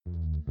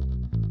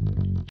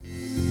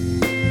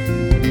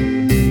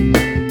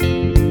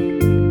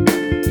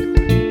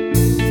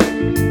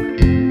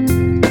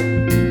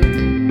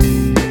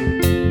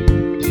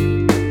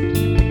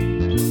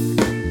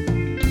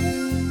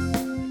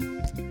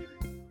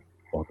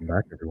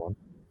back, everyone.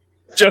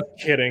 Just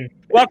kidding.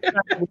 Welcome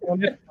back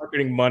to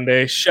Marketing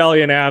Monday.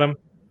 Shelly and Adam.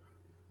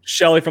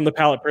 Shelly from the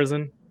Pallet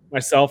Prison.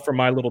 Myself from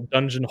my little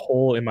dungeon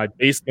hole in my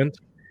basement.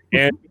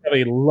 And we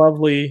have a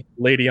lovely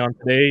lady on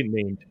today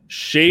named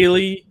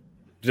Shaley.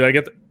 Did I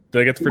get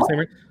the first name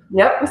right?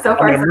 Yep. So far,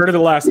 I'm going to murder the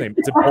last name.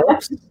 Is it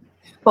Bolks?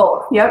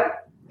 Bolks.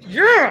 Yep.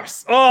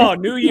 Yes. Oh,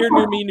 new year,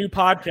 new me, new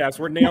podcast.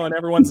 We're nailing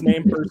everyone's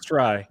name first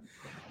try.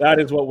 That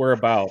is what we're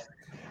about.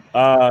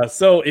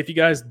 So if you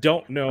guys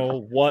don't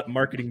know what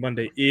Marketing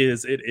Monday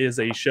is, it is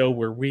a show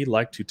where we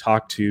like to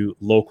talk to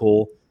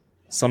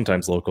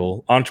sometimes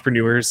local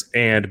entrepreneurs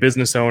and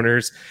business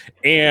owners.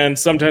 And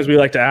sometimes we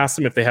like to ask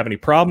them if they have any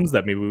problems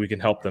that maybe we can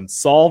help them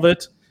solve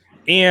it.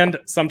 And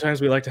sometimes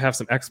we like to have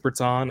some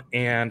experts on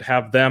and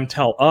have them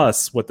tell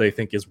us what they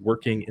think is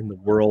working in the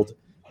world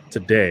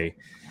today.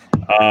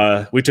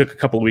 We took a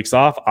couple of weeks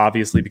off,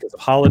 obviously because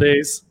of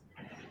holidays,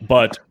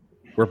 but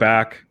we're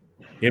back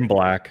in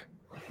black.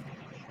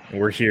 And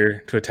we're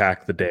here to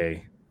attack the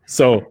day.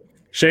 So,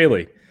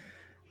 Shaley,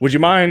 would you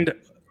mind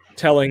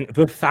telling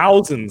the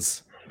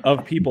thousands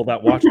of people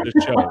that watch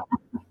this show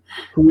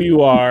who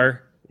you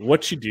are,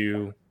 what you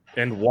do,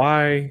 and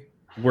why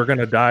what we're going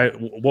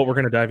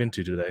to dive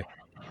into today?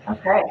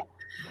 Okay.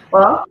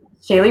 Well,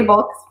 Shaley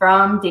Bolks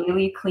from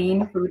Daily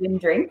Clean Food and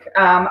Drink.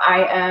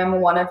 I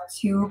am one of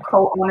two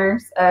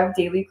co-owners of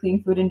Daily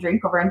Clean Food and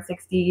Drink over in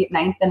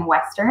 69th and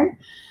Western.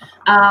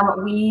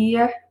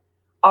 We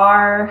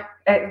are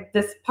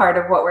this part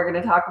of what we're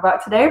going to talk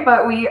about today,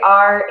 but we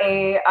are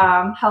a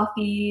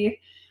healthy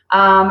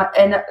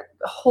and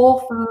whole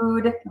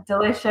food,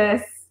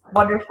 delicious,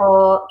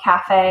 wonderful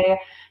cafe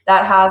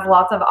that has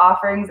lots of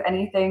offerings,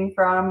 anything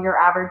from your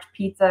average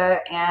pizza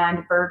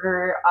and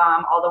burger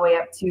all the way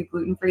up to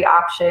gluten-free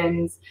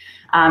options,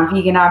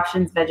 vegan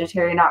options,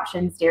 vegetarian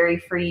options,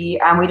 dairy-free.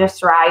 We just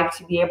strive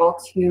to be able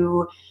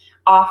to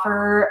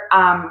offer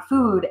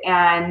food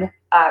and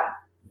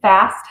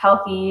fast,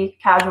 healthy,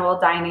 casual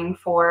dining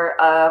for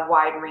a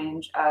wide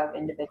range of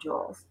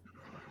individuals.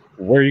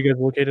 Where are you guys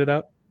located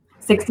at?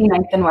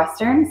 69th and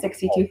Western,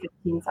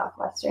 6215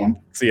 Southwestern.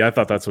 See, I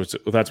thought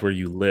that's where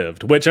you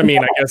lived, which, I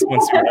mean, I guess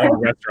once you're in a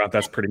restaurant,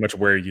 that's pretty much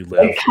where you live.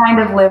 I kind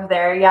of live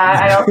there, yeah.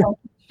 I also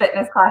teach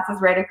fitness classes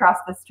right across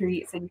the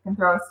street, so you can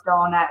throw a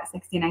stone at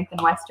 69th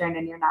and Western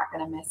and you're not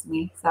going to miss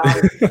me. So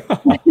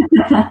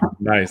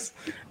Nice.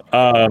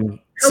 How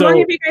long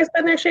have you guys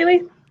been there,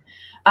 Shaley?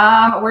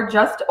 We're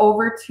just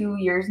over 2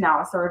 years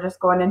now, so we're just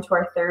going into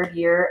our third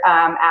year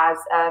as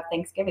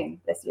Thanksgiving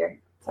this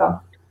year.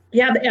 So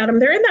yeah, Adam,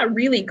 they're in that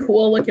really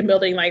cool looking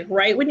building, like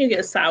right when you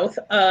get south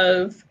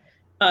of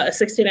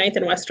 69th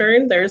and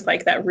Western. There's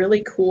like that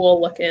really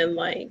cool looking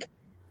like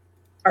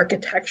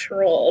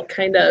architectural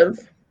kind of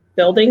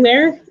building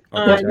there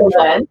on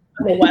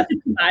the west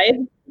side.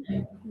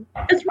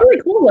 It's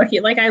really cool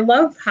looking. Like I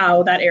love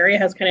how that area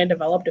has kind of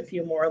developed a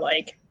few more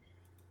like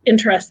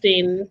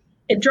interesting.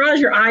 It draws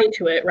your eye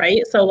to it,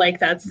 right? So like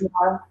that's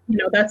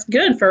that's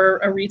good for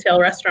a retail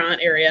restaurant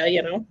area,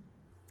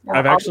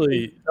 I've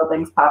actually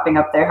buildings popping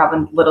up there have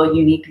a little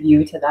unique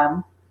view to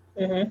them.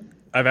 Mm-hmm.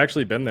 I've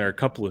actually been there a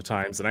couple of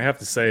times, and I have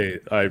to say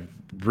I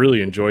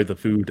really enjoyed the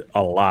food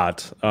a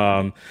lot.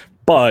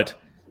 But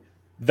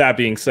that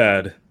being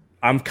said,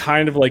 I'm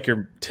kind of like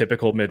your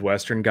typical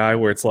Midwestern guy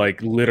where it's like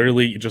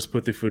literally you just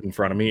put the food in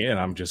front of me and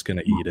I'm just going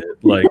to eat it.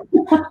 Like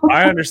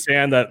I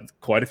understand that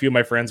quite a few of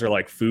my friends are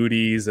like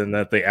foodies and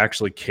that they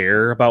actually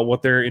care about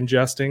what they're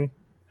ingesting.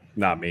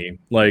 Not me.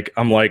 Like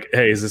I'm like,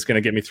 hey, is this going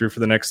to get me through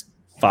for the next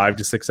 5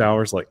 to 6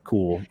 hours? Like,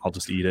 cool, I'll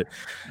just eat it.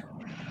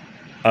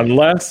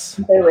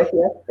 Unless they're with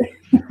you.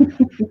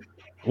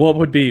 what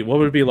would be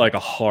like a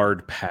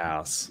hard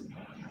pass?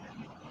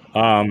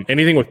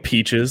 Anything with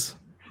peaches,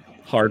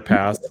 hard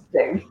pass.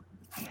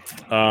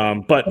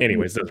 But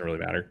anyways, it doesn't really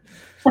matter.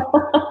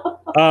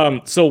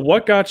 So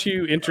what got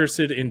you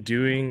interested in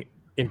being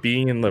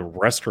in the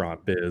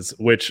restaurant biz,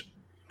 which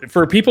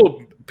for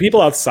people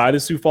outside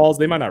of Sioux Falls,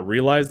 they might not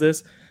realize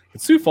this, but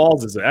Sioux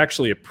Falls is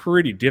actually a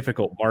pretty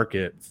difficult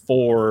market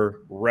for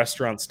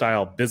restaurant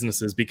style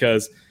businesses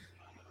because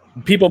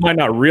people might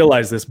not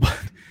realize this,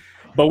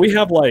 but we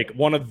have like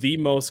one of the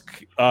most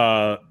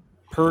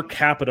per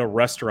capita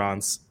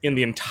restaurants in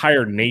the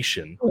entire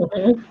nation.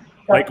 Mm-hmm.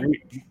 Like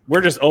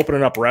we're just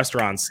opening up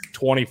restaurants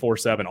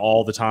 24/7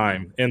 all the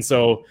time. And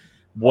so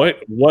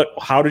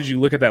how did you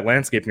look at that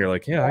landscape and you're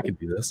like, yeah, I could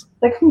do this?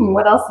 Like,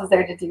 what else is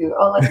there to do?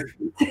 Oh, let's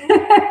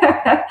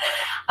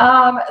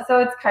so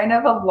it's kind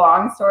of a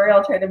long story.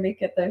 I'll try to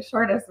make it the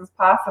shortest as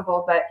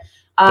possible, but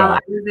I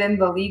was in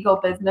the legal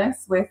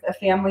business with a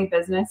family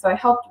business. So I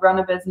helped run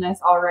a business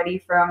already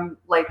from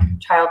like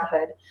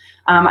childhood.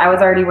 I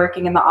was already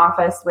working in the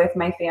office with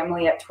my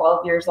family at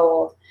 12 years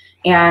old.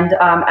 And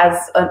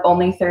as an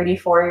only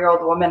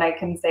 34-year-old woman, I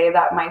can say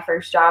that my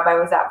first job I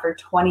was at for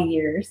 20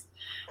 years.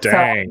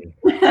 Dang.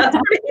 So, that's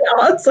pretty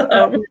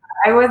awesome.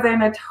 I was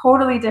in a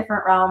totally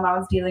different realm. I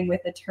was dealing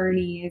with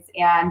attorneys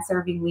and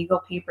serving legal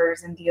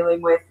papers and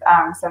dealing with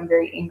some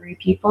very angry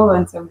people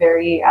and some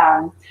very,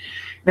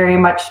 very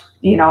much,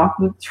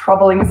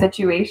 troubling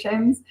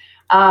situations.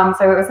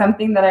 So it was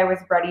something that I was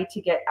ready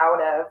to get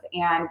out of.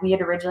 And we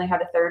had originally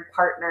had a third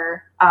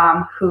partner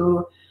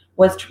who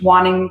was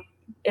wanting,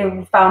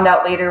 it found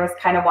out later, was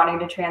kind of wanting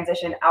to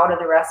transition out of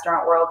the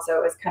restaurant world. So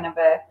it was kind of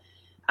a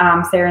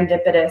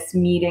serendipitous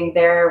meeting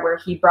there where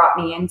he brought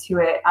me into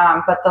it.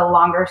 But the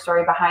longer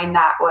story behind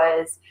that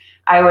was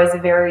I was a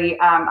very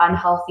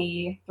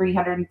unhealthy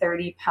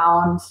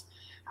 330-pound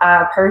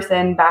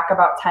person back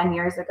about 10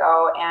 years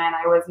ago, and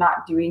I was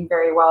not doing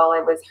very well.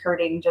 I was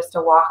hurting just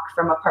to walk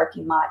from a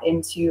parking lot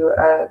into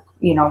a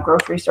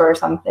grocery store or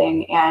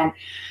something, and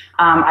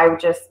I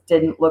just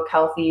didn't look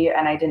healthy,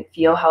 and I didn't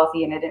feel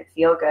healthy, and I didn't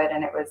feel good,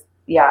 and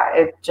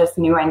it just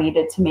knew I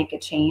needed to make a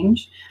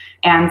change.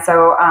 And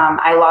so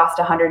I lost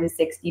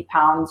 160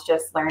 pounds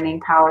just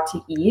learning how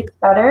to eat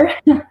better.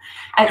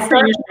 I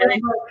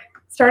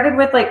started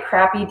with like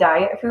crappy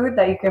diet food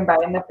that you can buy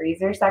in the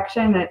freezer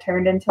section, and it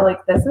turned into like,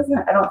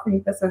 I don't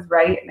think this is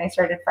right. And I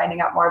started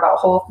finding out more about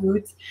whole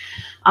foods.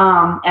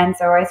 And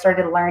so I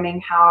started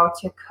learning how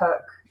to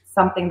cook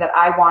something that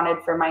I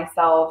wanted for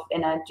myself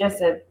in a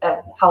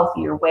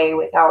healthier way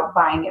without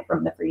buying it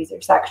from the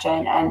freezer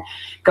section and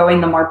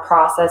going the more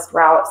processed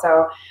route.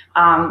 So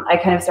I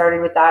kind of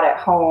started with that at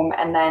home,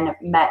 and then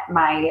met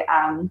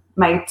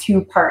my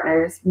two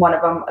partners, one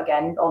of them,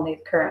 again, only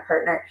the current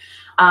partner.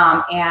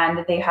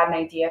 And they had an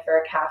idea for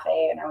a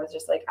cafe, and I was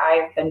just like,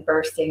 I've been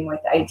bursting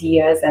with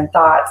ideas and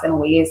thoughts and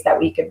ways that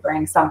we could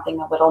bring something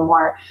a little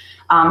more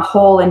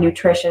whole and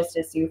nutritious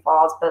to Sioux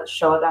Falls, but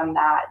show them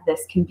that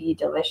this can be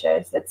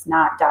delicious. It's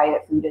not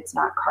diet food. It's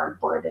not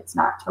cardboard. It's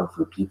not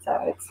tofu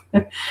pizza. It's,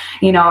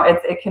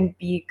 it can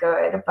be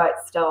good,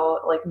 but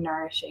still like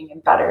nourishing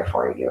and better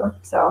for you.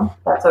 So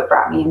that's what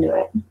brought me into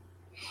it.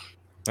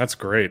 That's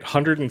great.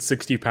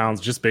 160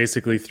 pounds just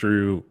basically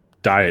through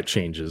diet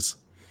changes.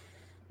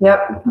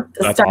 Yep.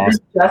 That's started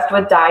awesome. Just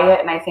with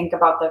diet, and I think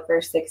about the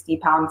first 60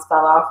 pounds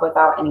fell off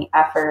without any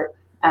effort.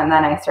 And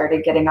then I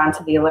started getting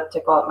onto the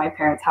elliptical at my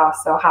parents'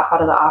 house. So hop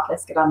out of the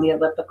office, get on the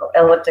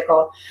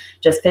elliptical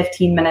just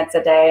 15 minutes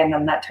a day. And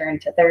then that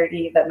turned to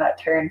 30, then that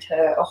turned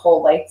to a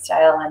whole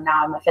lifestyle. And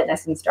now I'm a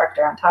fitness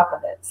instructor on top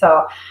of it.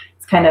 So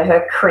it's kind of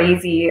a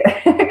crazy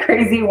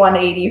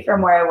 180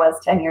 from where I was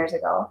 10 years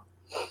ago.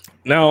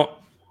 Now,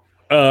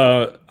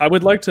 I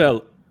would like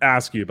to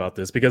ask you about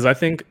this, because I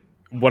think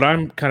what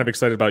I'm kind of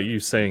excited about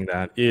you saying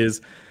that is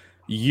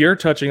you're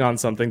touching on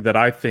something that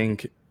I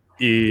think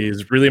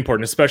is really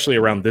important, especially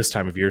around this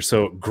time of year.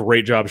 So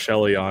great job,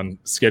 Shelly, on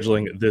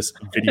scheduling this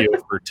video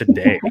for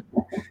today.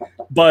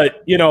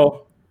 But,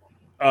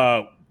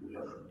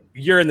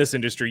 you're in this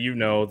industry,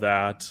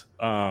 that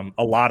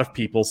a lot of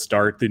people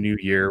start the new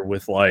year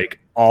with like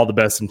all the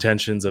best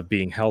intentions of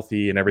being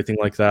healthy and everything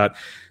like that.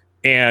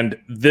 And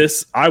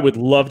this, I would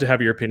love to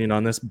have your opinion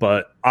on this,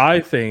 but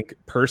I think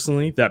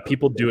personally that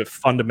people do it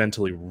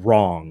fundamentally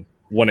wrong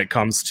when it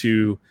comes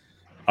to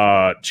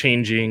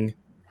changing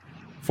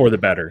for the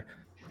better.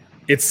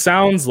 It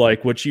sounds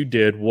like what you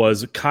did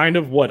was kind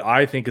of what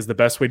I think is the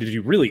best way to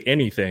do really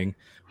anything,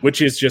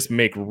 which is just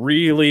make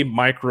really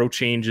micro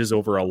changes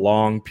over a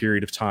long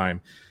period of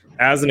time.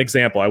 As an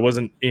example, I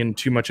wasn't in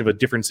too much of a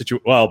different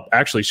situation. Well,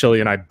 actually,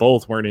 Shelly and I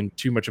both weren't in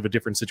too much of a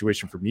different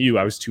situation from you.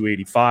 I was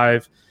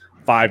 285,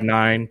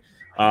 5'9",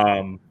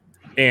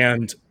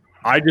 and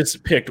I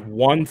just picked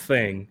one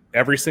thing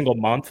every single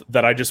month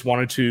that I just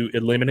wanted to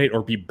eliminate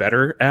or be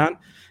better at.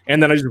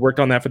 And then I just worked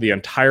on that for the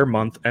entire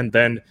month, and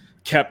then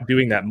kept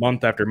doing that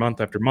month after month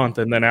after month.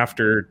 And then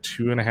after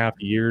 2.5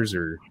 years,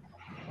 or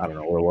I don't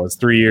know what it was,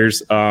 3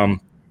 years, I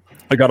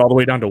got all the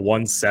way down to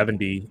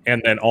 170,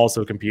 and then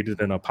also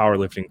competed in a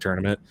powerlifting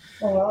tournament.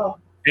 Oh, wow.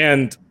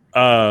 And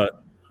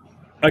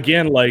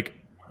again, like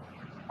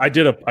I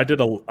did a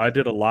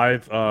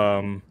live,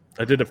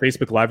 I did a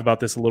Facebook Live about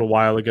this a little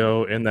while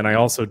ago, and then I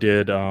also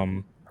did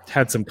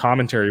had some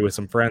commentary with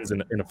some friends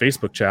in a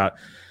Facebook chat.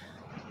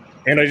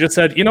 And I just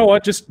said, you know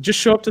what, just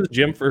show up to the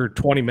gym for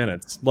 20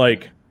 minutes.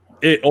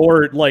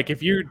 Or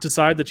if you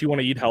decide that you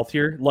want to eat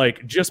healthier,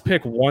 like just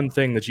pick one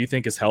thing that you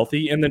think is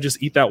healthy, and then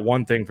just eat that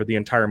one thing for the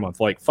entire month,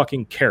 like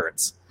fucking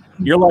carrots.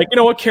 You're like, you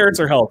know what, carrots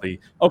are healthy.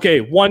 Okay,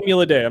 one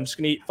meal a day, I'm just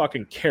gonna eat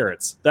fucking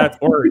carrots.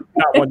 Or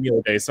not one meal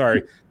a day,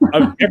 sorry.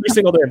 Every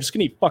single day, I'm just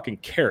gonna eat fucking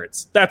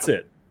carrots. That's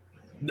it.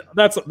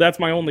 That's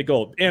my only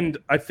goal. And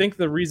I think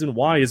the reason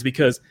why is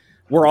because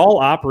we're all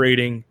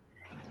operating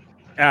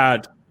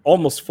at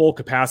almost full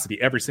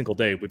capacity every single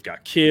day. We've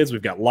got kids,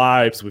 we've got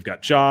lives, we've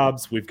got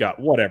jobs, we've got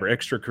whatever,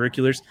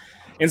 extracurriculars.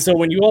 And so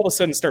when you all of a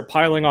sudden start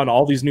piling on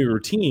all these new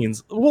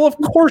routines, well, of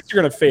course you're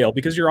going to fail,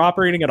 because you're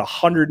operating at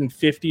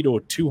 150 to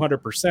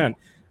 200%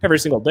 every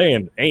single day,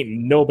 and ain't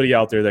nobody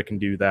out there that can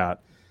do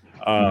that.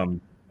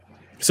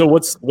 So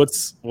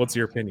what's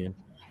your opinion?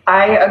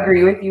 I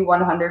agree with you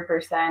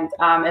 100%.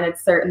 And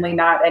it's certainly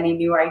not any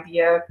new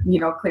idea.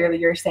 Clearly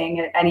you're saying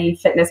it. Any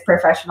fitness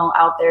professional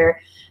out there,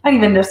 not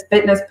even just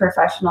fitness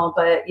professional,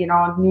 but,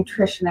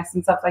 nutritionists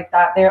and stuff like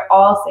that, they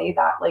all say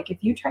that. Like,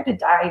 if you try to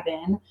dive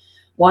in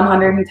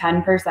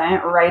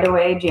 110% right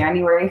away.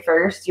 January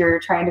 1st, you're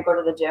trying to go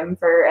to the gym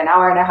for an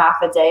hour and a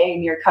half a day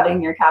and you're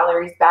cutting your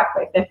calories back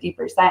by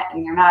 50%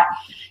 and you're not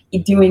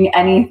doing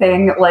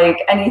anything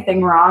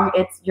wrong.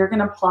 You're going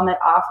to plummet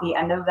off the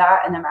end of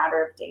that in a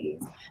matter of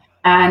days.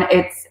 And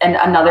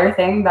another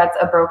thing that's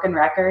a broken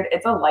record.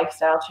 It's a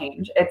lifestyle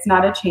change. It's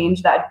not a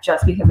change that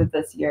just because it's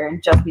this year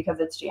and just because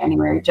it's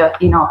January,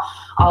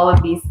 all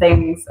of these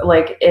things,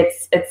 like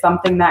it's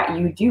something that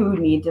you do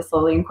need to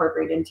slowly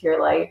incorporate into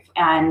your life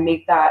and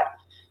make that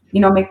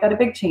a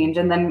big change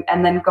and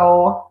then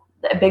go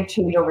a big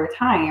change over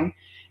time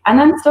and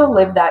then still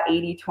live that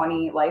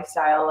 80-20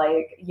 lifestyle.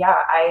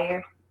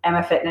 I am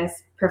a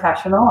fitness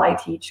professional. I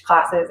teach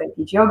classes, I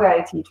teach yoga,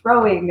 I teach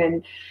rowing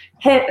and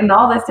HIIT and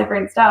all this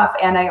different stuff.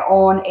 And I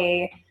own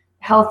a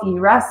healthy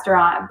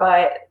restaurant,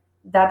 but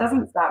that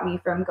doesn't stop me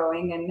from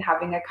going and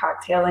having a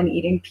cocktail and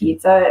eating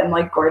pizza and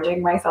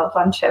gorging myself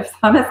on chips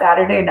on a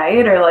Saturday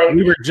night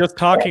we were just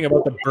talking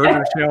about the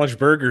Burger Challenge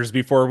burgers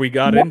before we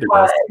got into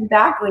this.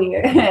 Exactly.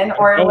 And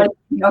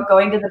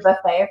going to the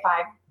buffet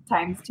 5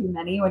 times too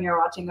many when you're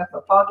watching a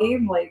football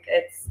game,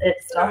 it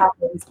still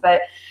happens.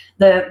 But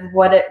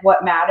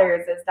what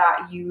matters is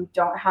that you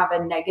don't have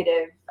a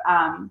negative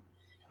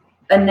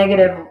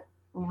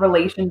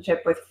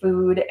relationship with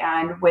food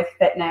and with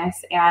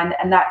fitness and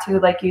that too,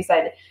 like you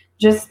said,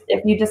 just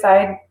if you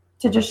decide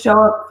to just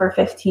show up for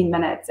 15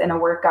 minutes in a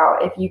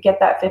workout, if you get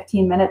that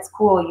 15 minutes,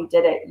 cool, you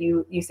did it,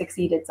 you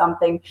succeeded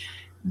something.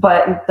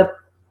 But the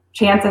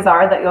chances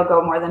are that you'll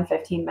go more than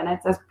 15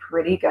 minutes is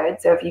pretty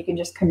good. So if you can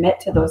just commit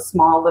to those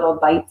small little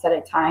bites at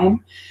a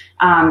time,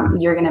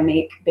 you're going to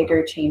make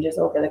bigger changes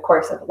over the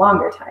course of a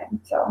longer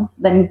time. So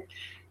then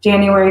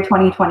January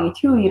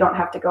 2022, you don't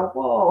have to go,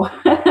 whoa,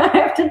 I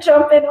have to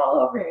jump in all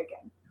over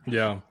again.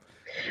 Yeah.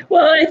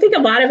 Well, I think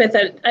a lot of it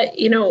that,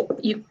 you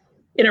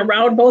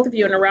both of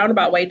you in a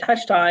roundabout way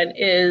touched on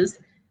is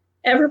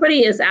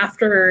everybody is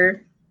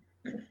after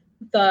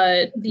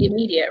the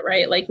immediate,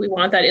 right? We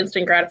want that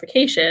instant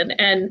gratification.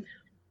 And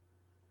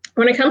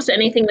when it comes to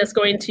anything that's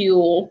going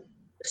to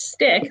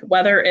stick,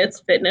 whether it's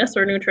fitness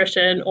or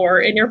nutrition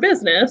or in your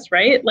business,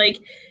 right?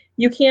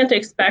 You can't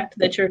expect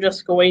that you're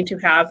just going to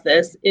have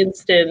this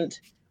instant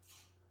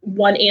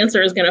one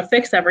answer is going to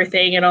fix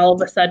everything and all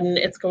of a sudden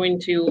it's going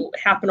to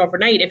happen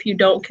overnight if you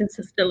don't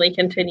consistently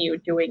continue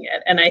doing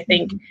it. And I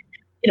think,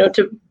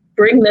 to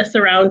bring this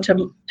around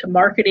to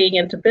marketing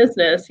and to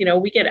business,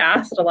 we get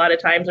asked a lot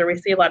of times, or we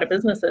see a lot of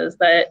businesses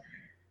that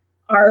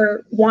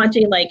are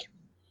wanting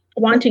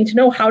to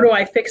know, how do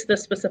I fix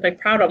this specific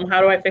problem?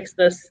 How do I fix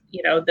this,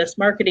 this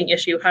marketing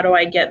issue? How do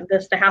I get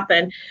this to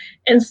happen?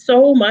 And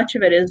so much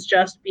of it is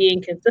just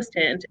being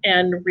consistent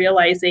and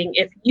realizing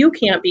if you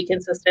can't be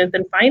consistent,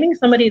 then finding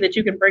somebody that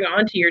you can bring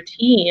onto your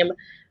team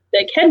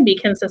that can be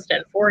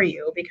consistent for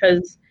you,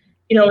 because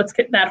it's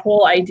that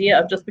whole idea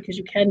of just because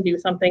you can do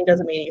something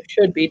doesn't mean you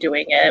should be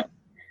doing it,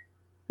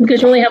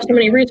 because you only have so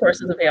many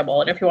resources available.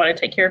 And if you want to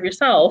take care of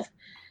yourself,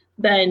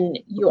 then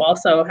you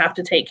also have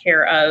to take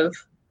care of,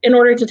 in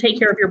order to take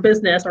care of your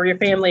business or your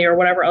family or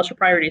whatever else your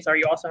priorities are,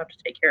 you also have to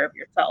take care of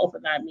yourself.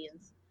 And that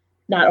means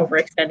not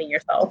overextending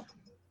yourself.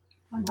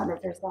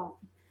 100%.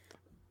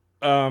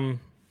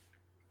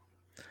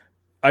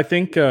 I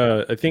think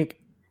the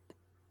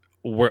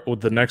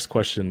next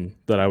question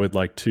that I would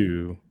like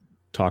to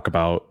talk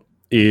about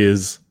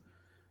is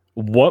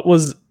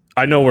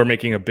I know we're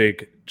making a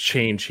big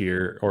change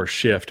here or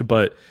shift,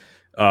 but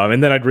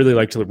and then I'd really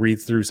like to read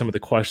through some of the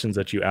questions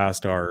that you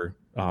asked our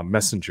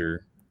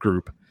messenger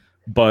group.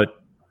 But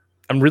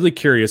I'm really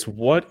curious,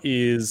 what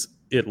is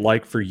it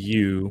like for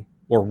you,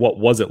 or what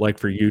was it like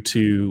for you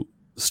to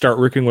start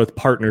working with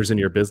partners in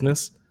your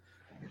business?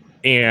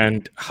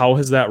 And how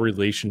has that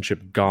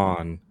relationship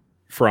gone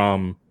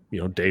from,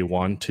 day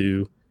 1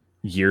 to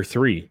year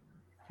 3?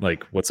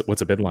 What's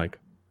it been like?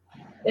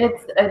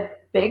 It's a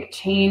big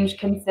change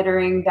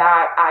considering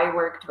that I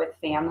worked with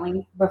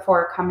family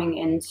before coming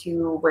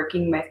into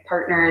working with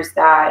partners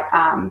that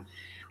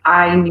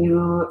I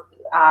knew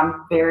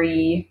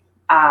very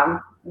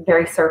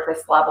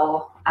surface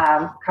level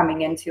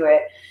coming into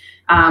it.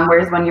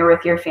 Whereas when you're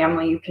with your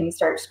family, you can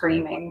start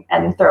screaming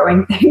and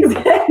throwing things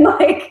in,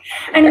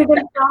 and you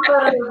can come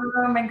out of the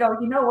room and go,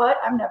 you know what?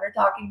 I'm never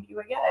talking to you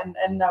again,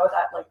 and know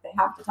that they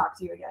have to talk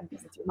to you again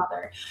because it's your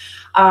mother.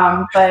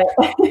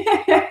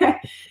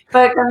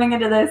 But coming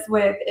into this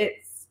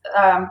it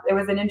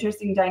was an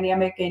interesting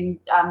dynamic in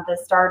the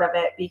start of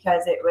it,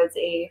 because it was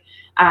a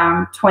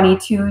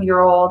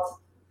 22-year-old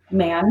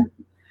man,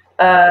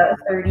 a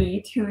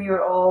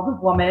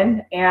 32-year-old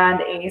woman,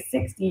 and a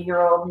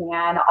 60-year-old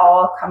man,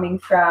 all coming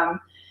from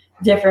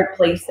different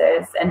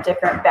places and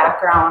different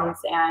backgrounds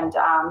and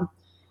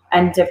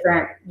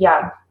different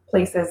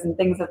places and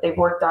things that they've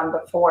worked on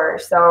before.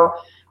 So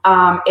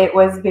it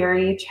was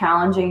very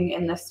challenging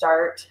in the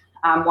start.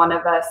 One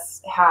of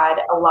us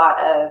had a lot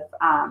of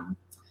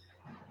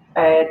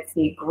let's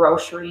see,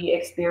 grocery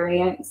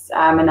experience.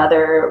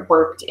 Another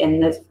worked in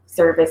the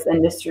service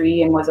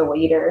industry and was a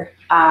waiter.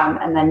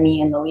 And then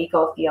me in the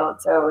legal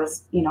field. So it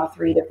was,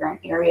 3 different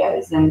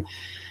areas. And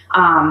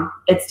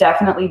it's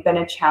definitely been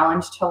a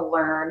challenge to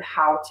learn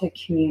how to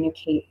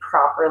communicate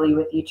properly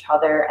with each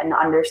other and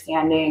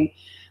understanding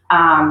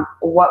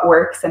what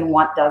works and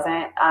what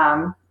doesn't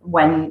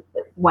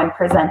when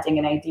presenting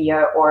an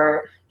idea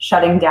or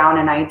shutting down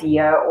an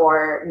idea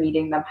or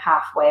meeting them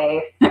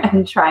halfway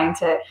and trying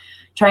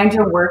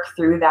to work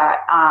through that.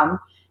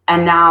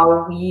 And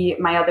now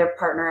my other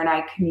partner and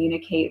I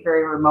communicate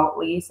very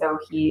remotely. So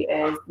he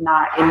is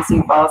not in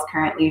Sioux Falls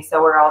currently.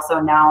 So we're also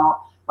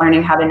now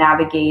learning how to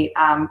navigate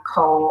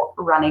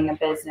co-running a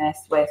business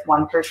with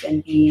one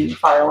person being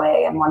far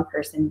away and one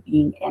person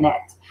being in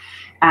it.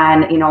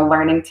 And,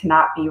 learning to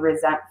not be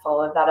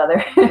resentful of that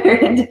other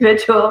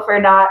individual for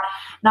not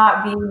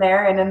being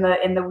there and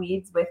in the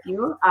weeds with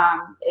you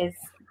is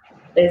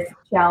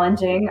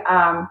challenging.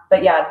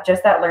 But yeah,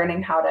 just that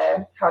learning how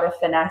to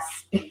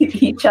finesse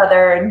each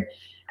other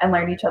and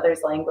learn each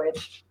other's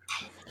language.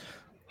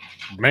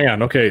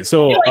 Man, okay,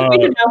 so we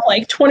can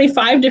have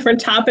 25 different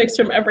topics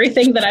from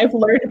everything that I've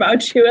learned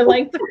about you in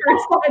the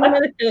first 10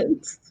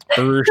 minutes.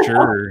 For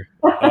sure.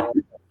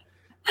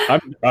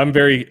 I'm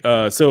very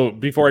so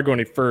before I go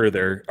any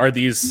further, are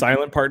these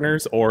silent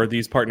partners or are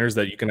these partners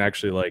that you can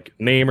actually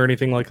name or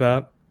anything like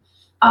that?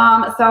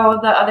 So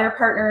the other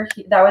partner,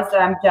 that was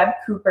Jeb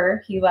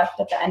Cooper. He left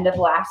at the end of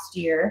last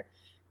year.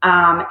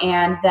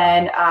 And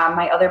then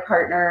my other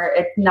partner,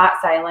 it's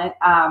not silent,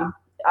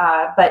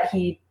 but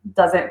he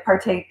doesn't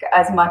partake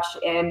as much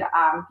in,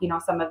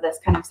 some of this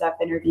kind of stuff,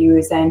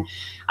 interviews and,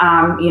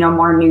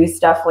 more news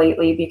stuff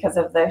lately because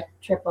of the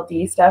Triple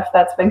D stuff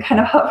that's been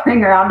kind of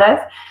hovering around us.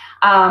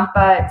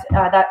 But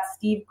that's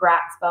Steve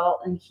Gratzfeld,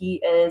 and he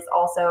is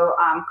also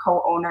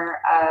co-owner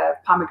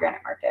of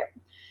Pomegranate Market.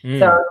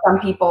 So some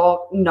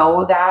people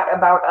know that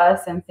about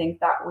us and think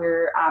that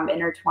we're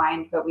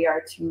intertwined, but we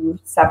are 2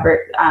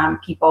 separate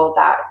people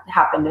that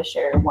happen to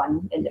share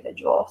one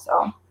individual.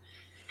 So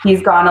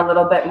he's gone a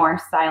little bit more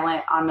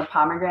silent on the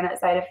Pomegranate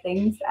side of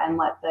things and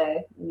let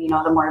the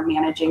more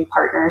managing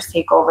partners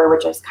take over,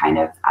 which is kind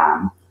of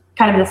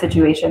the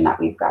situation that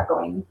we've got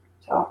going.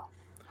 So.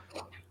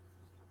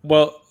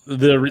 Well,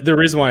 the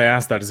reason why I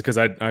asked that is because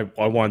I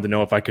wanted to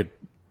know if I could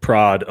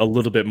prod a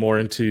little bit more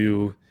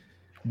into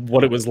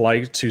what it was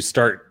like to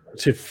start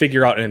to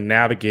figure out and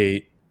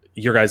navigate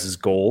your guys'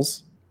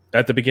 goals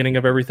at the beginning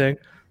of everything,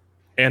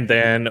 and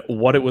then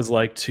what it was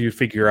like to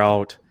figure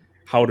out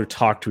how to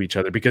talk to each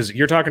other, because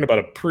you're talking about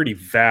a pretty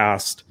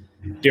vast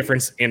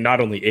difference in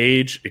not only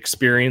age,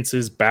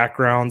 experiences,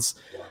 backgrounds,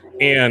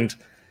 and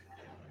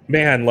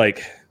man,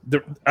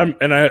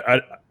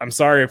 I'm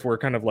sorry if we're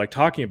kind of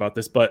talking about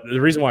this, but the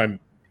reason why I'm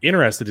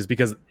interested is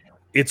because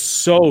it's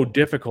so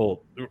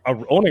difficult.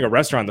 Owning a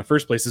restaurant in the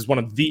first place is one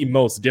of the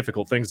most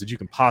difficult things that you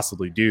can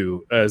possibly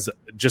do as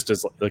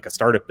a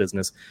startup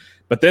business.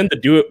 But then to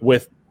do it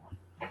with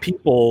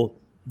people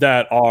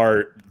that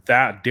are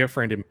that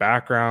different in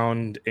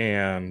background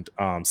and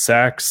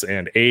sex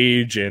and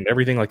age and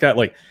everything like that,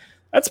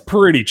 that's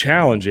pretty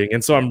challenging.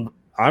 And so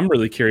I'm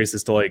really curious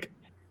as to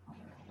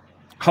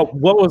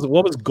what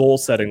was goal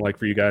setting like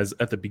for you guys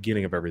at the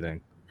beginning of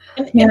everything?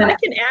 And I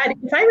can add,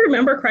 if I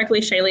remember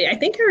correctly, Shaley, I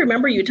think I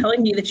remember you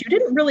telling me that you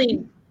didn't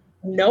really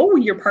know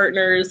your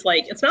partners.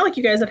 It's not like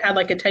you guys had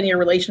a 10-year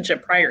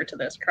relationship prior to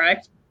this,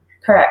 correct?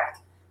 Correct.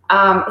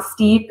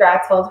 Steve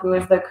Gratzfeld, who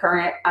is the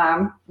current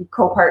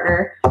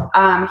co-partner,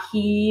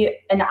 he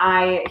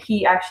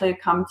actually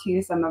had come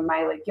to some of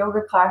my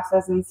yoga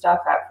classes and stuff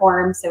at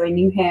Forum. So I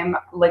knew him,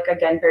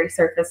 again, very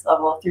surface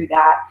level through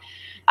that.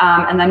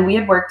 And then we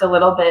had worked a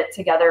little bit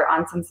together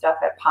on some stuff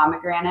at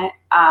Pomegranate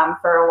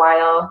for a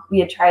while. We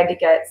had tried to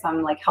get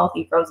some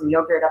healthy frozen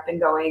yogurt up and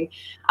going.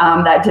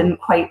 That didn't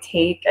quite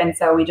take. And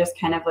so we just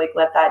kind of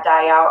let that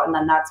die out. And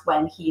then that's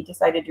when he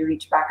decided to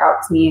reach back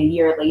out to me a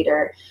year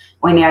later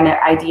when he had an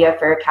idea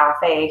for a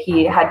cafe.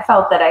 He had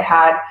felt that I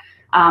had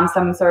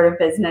some sort of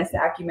business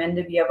acumen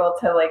to be able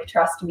to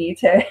trust me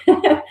to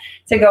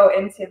to go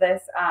into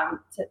this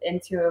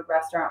into a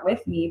restaurant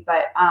with me.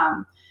 But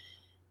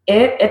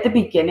at the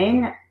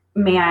beginning,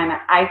 man,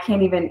 I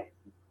can't even,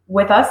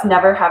 with us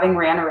never having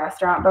ran a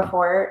restaurant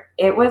before,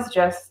 it was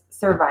just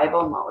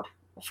survival mode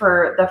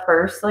for the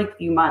first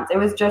few months. It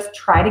was just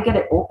try to get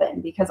it open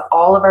because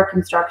all of our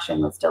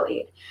construction was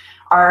delayed.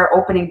 Our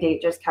opening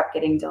date just kept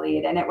getting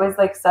delayed. And it was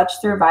such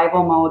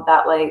survival mode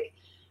that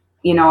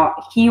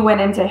he went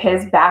into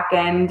his back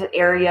end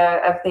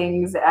area of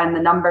things and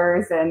the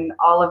numbers and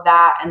all of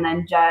that. And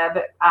then Jeb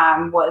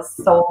was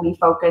solely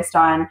focused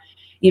on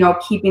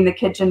keeping the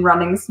kitchen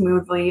running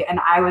smoothly. And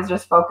I was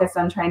just focused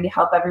on trying to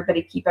help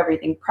everybody keep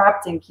everything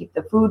prepped and keep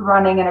the food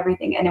running and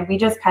everything. And we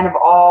just kind of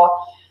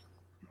all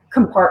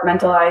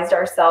compartmentalized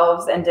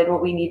ourselves and did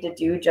what we need to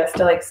do just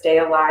to stay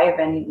alive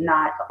and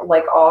not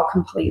all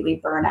completely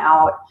burn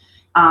out.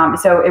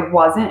 So it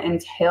wasn't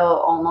until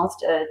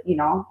almost a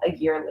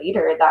year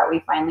later that we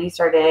finally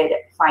started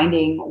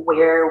finding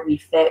where we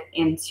fit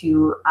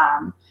into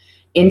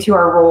into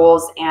our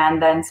roles and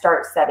then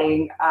start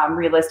setting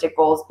realistic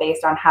goals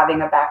based on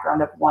having a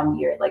background of 1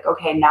 year. Like,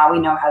 okay, now we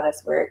know how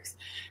this works.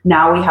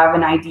 Now we have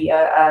an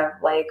idea of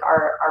like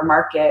our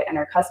market and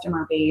our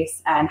customer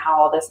base and how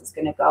all this is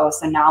going to go.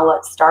 So now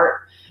let's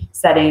start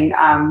setting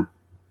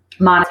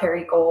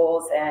monetary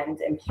goals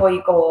and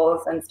employee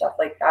goals and stuff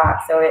like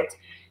that. So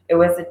it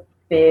was a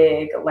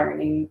big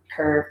learning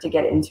curve to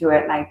get into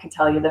it. And I could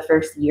tell you the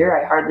first year,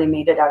 I hardly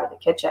made it out of the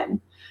kitchen.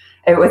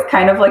 It was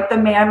kind of like the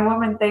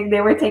man-woman thing.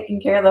 They were taking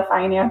care of the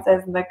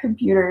finances and the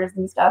computers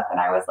and stuff. And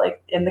I was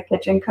like in the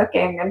kitchen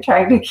cooking and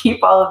trying to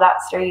keep all of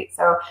that straight.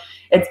 So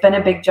it's been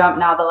a big jump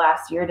now the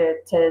last year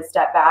to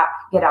step back,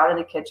 get out of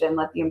the kitchen,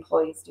 let the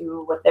employees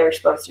do what they're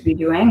supposed to be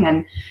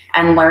doing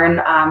and learn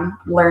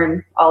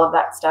all of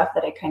that stuff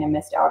that I kind of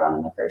missed out on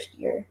in the first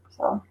year.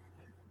 So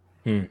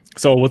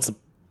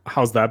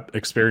how's that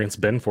experience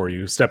been for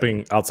you?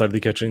 Stepping outside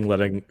the kitchen,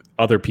 letting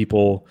other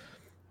people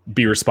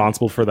be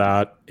responsible for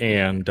that,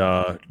 and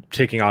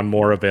taking on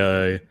more of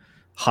a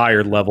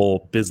higher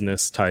level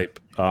business type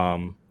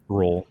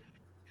role?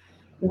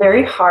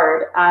 Very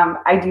hard.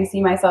 I do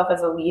see myself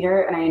as a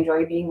leader and I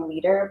enjoy being a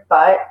leader,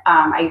 but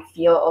I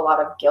feel a lot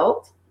of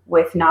guilt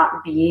with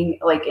not being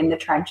like in the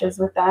trenches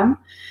with them,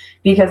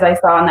 because I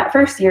saw in that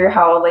first year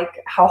how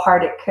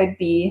hard it could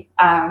be,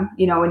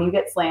 when you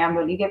get slammed,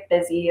 when you get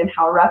busy, and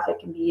how rough it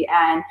can be.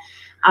 And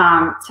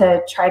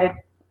to try to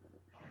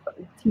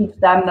teach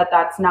them that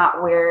that's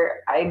not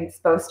where I'm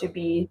supposed to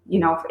be,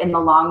 in the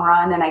long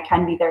run, and I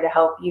can be there to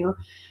help you.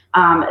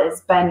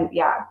 It's been,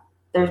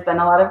 there's been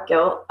a lot of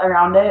guilt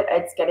around it.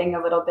 It's getting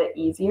a little bit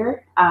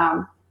easier.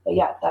 But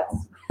yeah, that's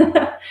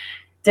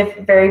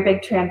very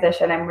big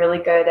transition. I'm really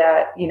good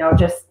at,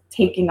 just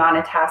taking on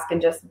a task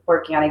and just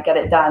working on it, get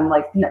it done,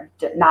 like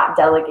not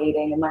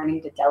delegating, and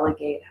learning to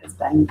delegate has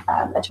been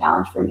a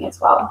challenge for me as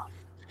well.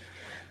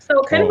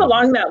 So kind of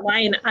along that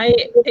line,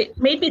 it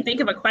made me think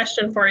of a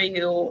question for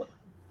you.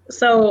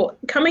 So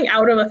coming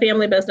out of a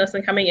family business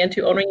and coming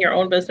into owning your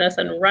own business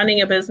and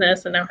running a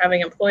business and now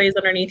having employees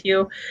underneath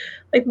you,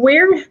 like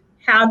where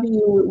have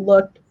you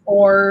looked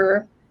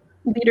for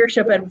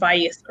leadership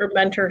advice or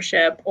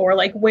mentorship, or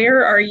like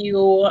where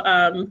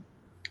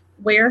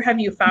have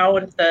you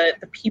found the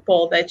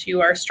people that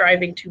you are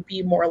striving to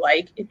be more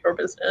like in your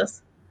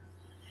business?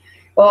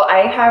 Well,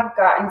 I have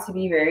gotten to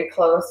be very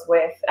close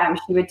with,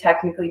 she would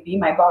technically be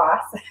my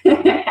boss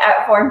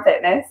at Form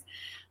Fitness.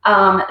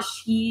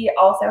 She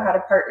also had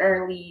a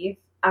partner leave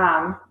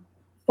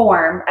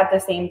Form at the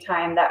same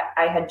time that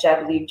I had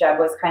Jeb leave. Jeb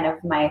was kind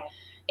of my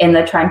in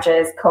the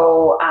trenches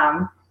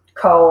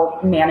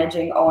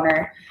co-managing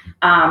owner.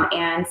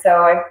 And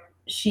so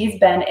she's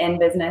been in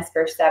business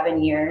for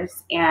 7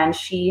 years, and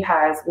she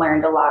has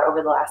learned a lot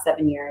over the last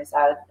 7 years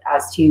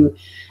as to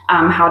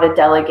how to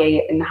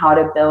delegate and how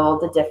to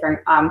build the different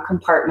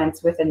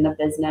compartments within the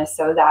business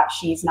so that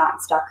she's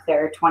not stuck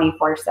there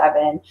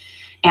 24/7.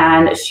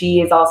 And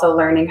she is also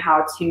learning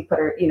how to put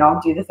her,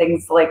 do the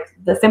things like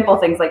the simple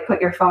things like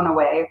put your phone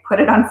away, put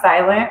it on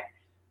silent,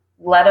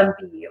 let them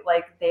be,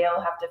 like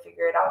they'll have to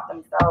figure it out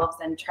themselves,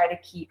 and try to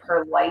keep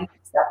her life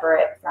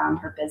separate from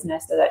her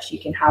business so that she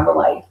can have a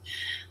life.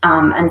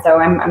 And so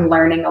I'm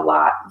learning a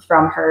lot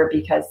from her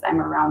because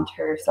I'm around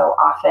her so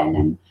often,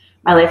 and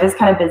my life is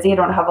kind of busy. I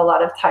don't have a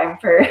lot of time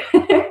for,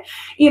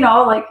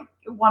 like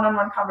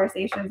one-on-one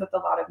conversations with a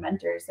lot of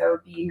mentors. So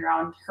being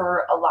around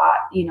her a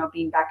lot,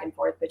 being back and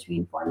forth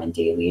between Form and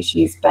Daily,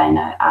 she's been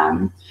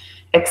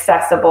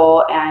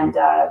accessible and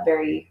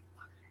very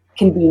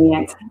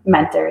convenient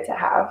mentor to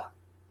have.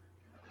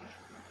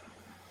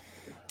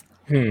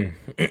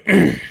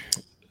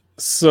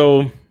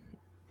 So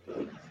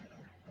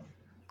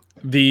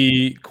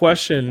the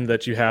question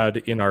that you had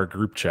in our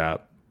group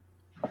chat,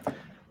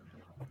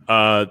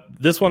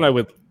 this one I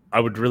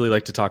would really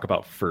like to talk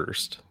about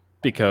first,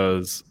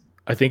 because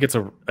I think it's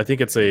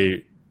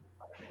a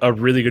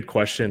really good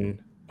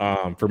question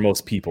for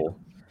most people,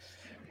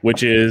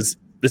 which is,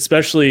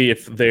 especially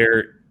if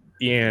they're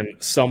in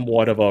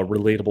somewhat of a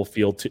relatable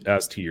field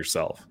as to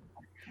yourself.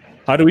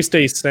 How do we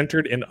stay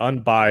centered and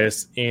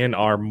unbiased in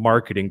our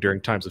marketing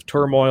during times of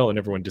turmoil and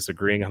everyone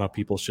disagreeing on how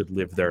people should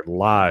live their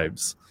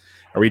lives?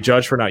 Are we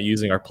judged for not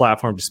using our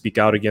platform to speak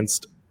out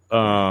against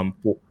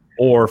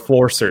or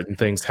for certain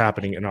things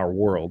happening in our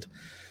world?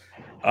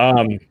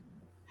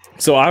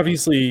 So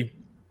obviously,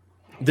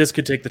 this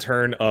could take the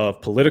turn of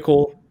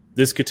political.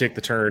 This could take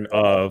the turn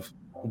of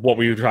what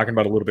we were talking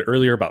about a little bit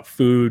earlier about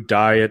food,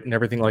 diet, and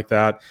everything like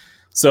that.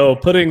 So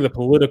putting the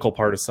political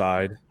part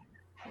aside,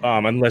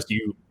 unless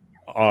you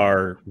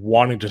are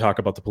wanting to talk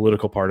about the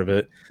political part of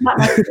it,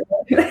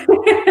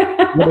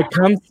 when it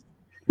comes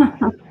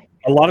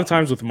a lot of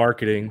times with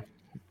marketing,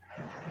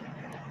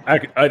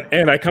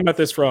 I come at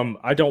this from,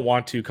 I don't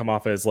want to come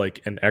off as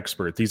like an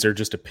expert. These are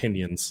just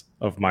opinions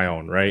of my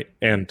own, right?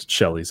 And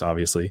Shelly's,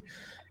 obviously.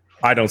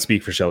 I don't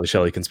speak for Shelly.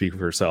 Shelly can speak for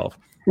herself.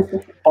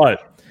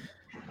 But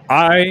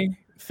I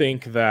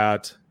think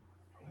that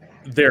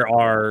there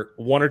are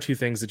one or two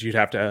things that you'd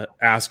have to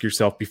ask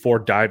yourself before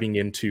diving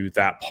into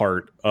that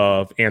part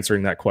of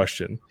answering that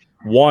question.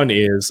 One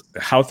is,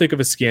 how thick of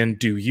a skin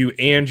do you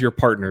and your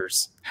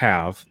partners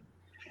have?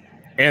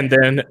 And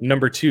then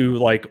number two,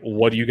 like,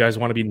 what do you guys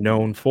want to be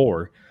known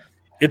for?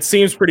 It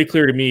seems pretty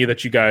clear to me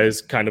that you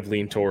guys kind of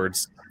lean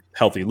towards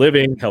healthy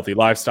living, healthy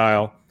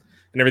lifestyle,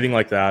 and everything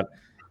like that.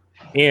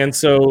 And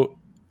so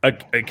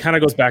it kind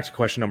of goes back to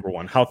question number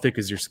one: how thick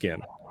is your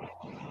skin?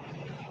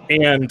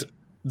 And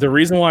the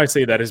reason why I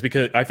say that is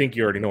because I think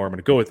you already know where I'm going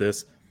to go with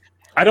this.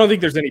 I don't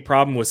think there's any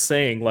problem with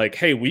saying, like,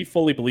 hey, we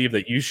fully believe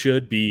that you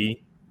should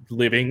be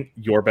living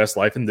your best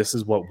life, and this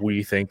is what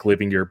we think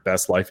living your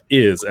best life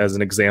is, as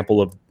an example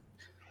of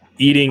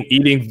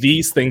eating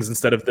these things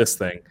instead of this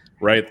thing,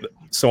 right?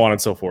 So on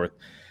and so forth.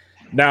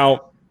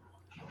 Now,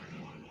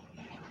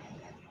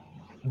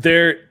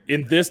 there,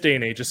 in this day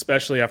and age,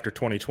 especially after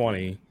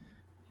 2020,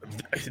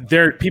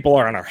 people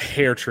are on a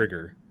hair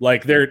trigger.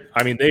 Like,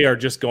 they are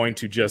just going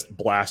to just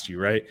blast you,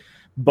 right?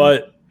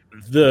 But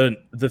the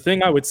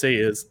thing I would say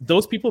is,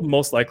 those people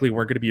most likely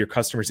weren't going to be your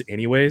customers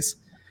anyways.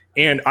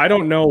 And I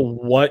don't know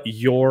what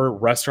your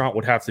restaurant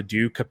would have to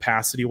do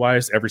capacity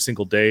wise every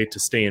single day to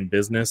stay in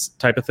business,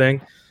 type of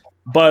thing.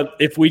 But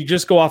if we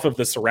just go off of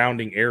the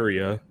surrounding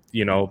area,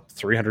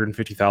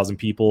 350,000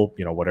 people,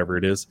 whatever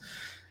it is,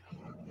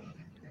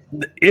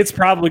 it's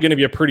probably going to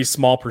be a pretty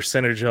small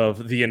percentage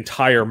of the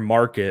entire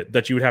market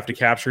that you would have to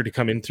capture to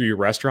come in through your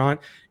restaurant.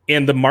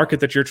 And the market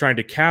that you're trying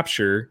to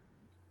capture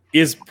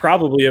is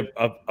probably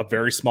a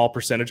very small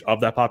percentage of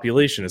that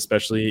population,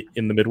 especially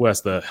in the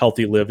Midwest, the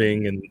healthy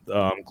living and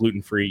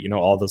gluten-free,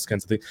 all those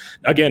kinds of things.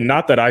 Again,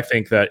 not that I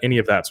think that any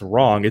of that's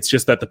wrong. It's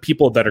just that the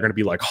people that are going to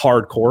be like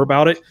hardcore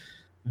about it,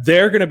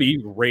 they're going to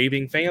be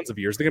raving fans of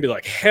yours. They're going to be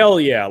like, hell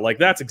yeah, like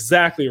that's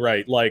exactly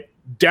right. Like,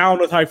 down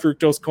with high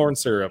fructose corn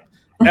syrup.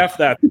 F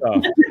that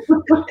stuff.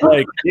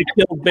 Like, it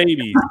killed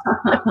babies.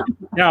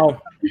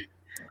 Now,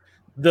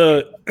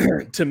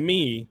 to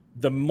me,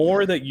 the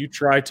more that you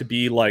try to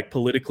be like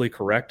politically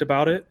correct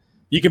about it,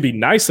 you can be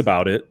nice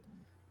about it,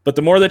 but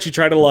the more that you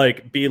try to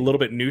like be a little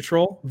bit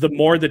neutral, the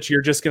more that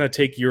you're just going to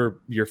take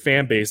your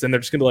fan base and they're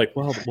just going to be like,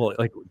 well,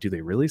 like, do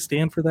they really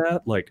stand for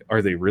that? Like,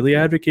 are they really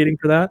advocating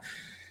for that?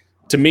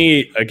 To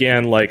me,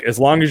 again, like, as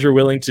long as you're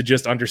willing to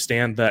just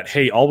understand that,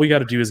 hey, all we got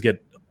to do is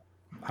get,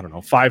 I don't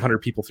know, 500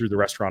 people through the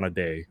restaurant a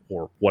day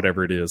or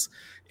whatever it is.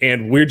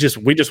 And we just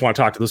want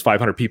to talk to those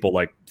 500 people,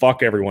 like,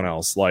 fuck everyone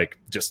else. Like,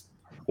 just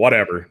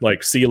whatever,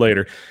 like, see you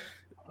later.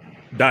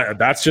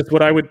 That's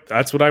what I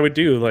would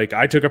do. Like,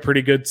 I took a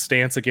pretty good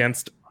stance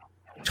against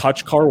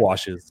touch car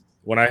washes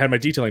when I had my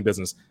detailing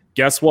business.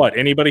 Guess what?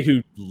 Anybody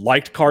who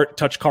liked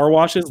touch car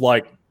washes,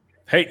 like,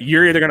 hey,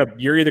 you're either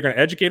gonna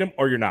educate them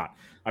or you're not.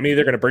 I'm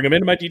either gonna bring them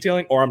into my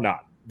detailing or I'm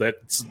not.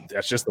 That's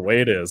just the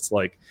way it is.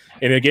 Like,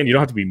 and again, you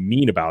don't have to be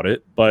mean about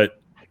it,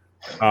 but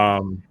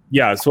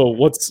yeah. So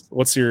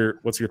what's your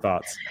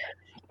thoughts?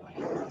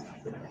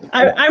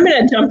 I'm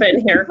going to jump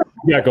in here.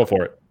 Yeah, go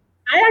for it.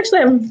 I actually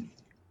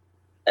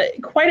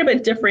have quite a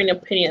bit differing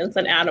opinions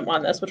than Adam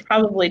on this, which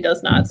probably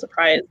does not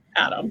surprise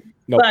Adam.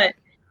 Nope. But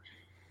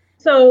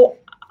so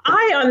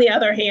I, on the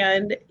other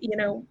hand,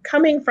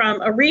 coming from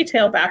a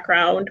retail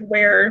background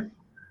where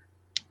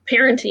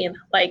parenting,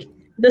 like,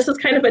 this is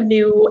kind of a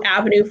new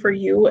avenue for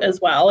you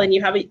as well. And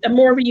you have a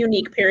more of a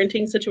unique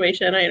parenting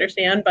situation, I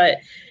understand. But,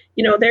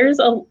 there's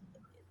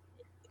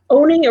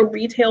owning a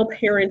retail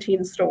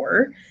parenting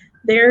store,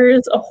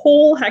 there's a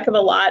whole heck of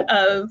a lot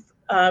of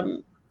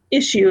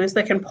issues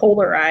that can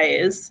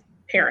polarize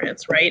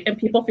parents, right? And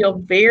people feel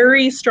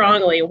very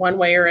strongly one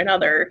way or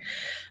another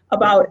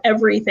about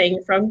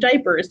everything from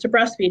diapers to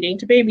breastfeeding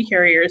to baby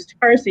carriers to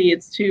car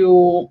seats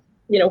to,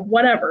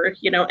 whatever,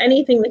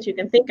 anything that you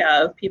can think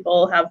of,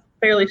 people have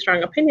fairly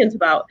strong opinions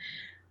about.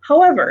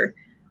 However,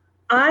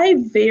 I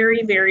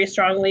very, very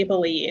strongly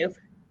believe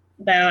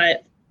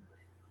that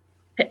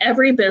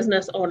every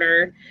business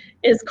owner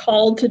is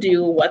called to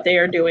do what they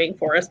are doing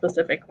for a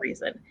specific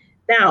reason.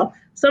 Now,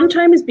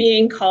 sometimes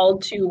being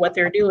called to what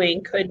they're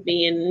doing could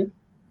mean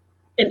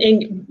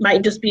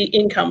might just be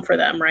income for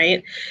them,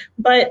 right?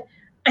 But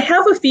I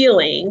have a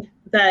feeling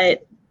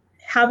that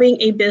having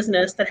a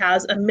business that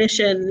has a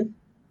mission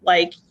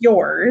like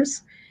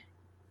yours,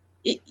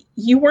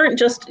 you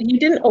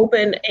didn't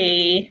open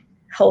a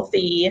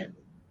healthy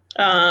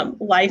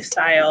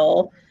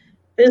lifestyle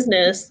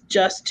business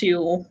just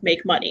to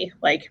make money.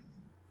 Like,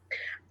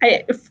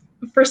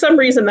 for some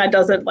reason that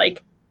doesn't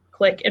like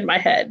click in my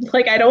head.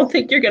 Like, I don't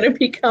think you're going to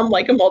become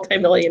like a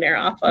multimillionaire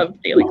off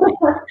of Daily Clean.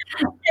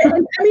 I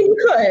mean,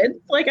 you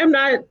could. Like, I'm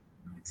not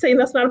saying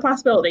that's not a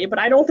possibility, but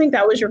I don't think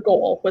that was your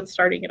goal with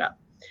starting it up.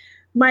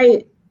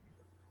 My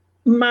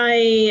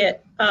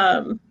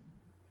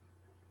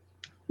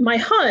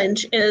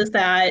hunch is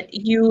that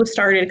you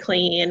started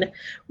Clean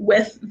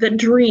with the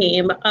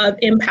dream of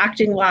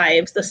impacting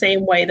lives the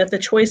same way that the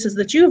choices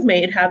that you've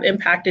made have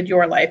impacted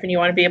your life, and you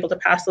want to be able to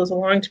pass those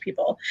along to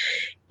people.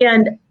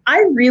 And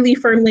I really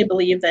firmly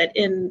believe that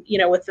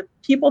with the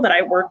people that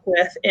I work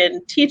with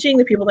in teaching,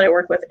 the people that I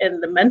work with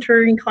in the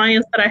mentoring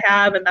clients that I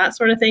have and that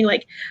sort of thing,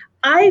 like,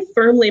 I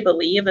firmly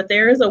believe that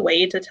there is a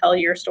way to tell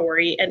your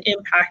story and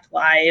impact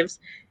lives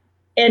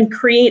and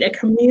create a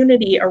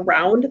community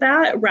around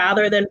that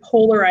rather than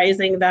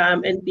polarizing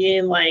them and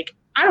being like,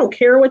 I don't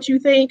care what you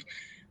think,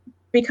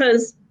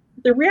 because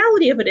the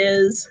reality of it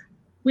is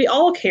we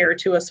all care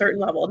to a certain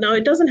level. Now,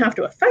 it doesn't have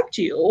to affect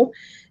you,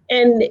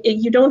 and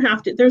you don't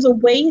have to, there's a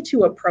way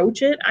to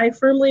approach it. I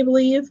firmly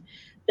believe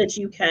that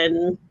you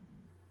can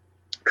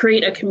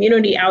create a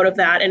community out of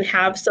that and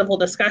have civil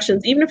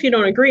discussions, even if you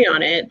don't agree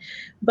on it.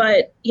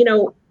 But, you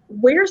know,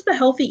 where's the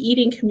healthy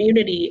eating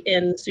community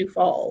in Sioux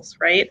Falls,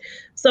 right?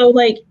 So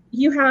like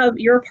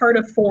you're a part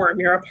of Form,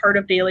 you're a part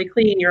of Daily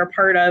Clean, you're a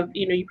part of,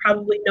 you know, you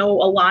probably know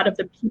a lot of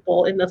the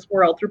people in this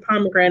world through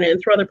Pomegranate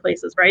and through other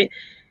places, right?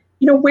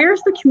 You know,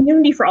 where's the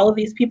community for all of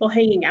these people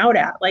hanging out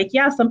at? Like,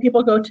 yeah, some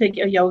people go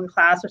to a yoga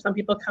class, or some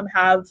people come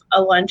have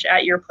a lunch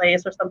at your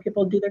place, or some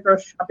people do their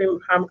grocery shopping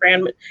with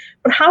Pomegranate.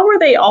 But how are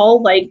they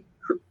all like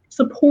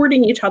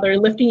supporting each other,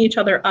 lifting each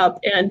other up,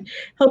 and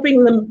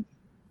helping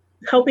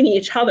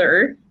each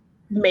other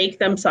make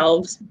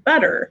themselves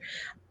better?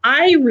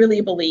 I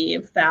really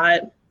believe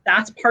that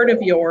that's part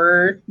of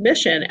your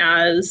mission,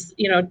 as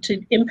you know,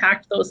 to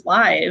impact those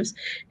lives.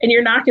 And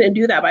you're not going to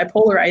do that by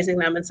polarizing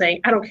them and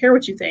saying, I don't care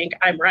what you think,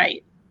 I'm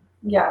right.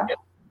 Yeah.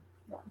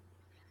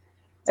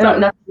 I don't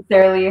not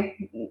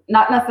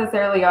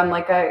necessarily on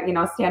like a, you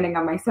know, standing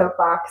on my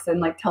soapbox and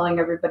like telling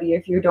everybody,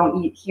 if you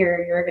don't eat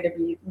here, you're going to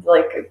be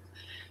like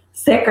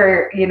sick,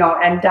 or, you know,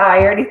 and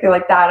die, or anything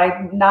like that.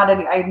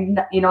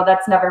 You know,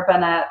 that's never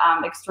been a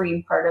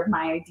extreme part of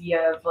my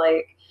idea of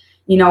like,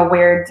 you know,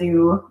 where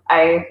do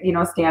I, you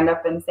know, stand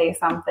up and say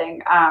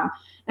something. And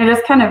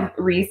just kind of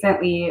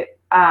recently,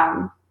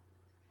 I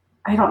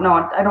don't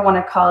know, I don't want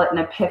to call it an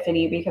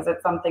epiphany, because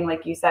it's something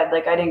like you said,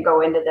 like I didn't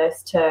go into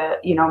this to,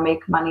 you know,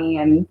 make money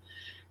and,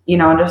 you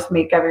know, just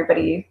make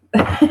everybody,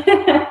 but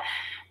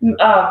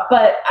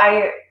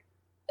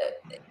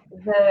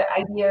the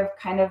idea of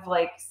kind of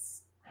like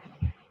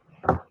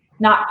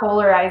not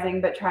polarizing,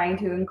 but trying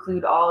to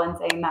include all, and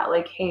saying that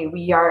like, hey,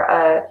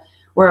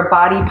 we're a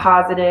body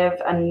positive,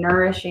 a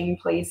nourishing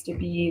place to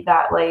be,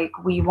 that like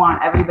we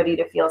want everybody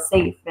to feel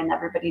safe and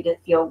everybody to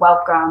feel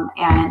welcome,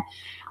 and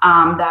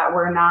that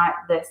we're not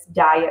this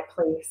diet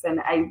place.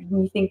 And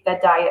we think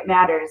that diet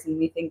matters, and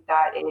we think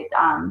that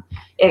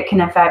it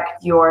can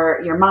affect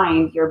your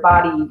mind, your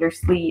body, your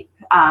sleep,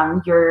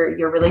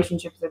 your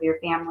relationships with your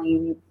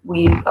family.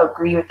 We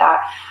agree with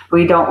that.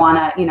 We don't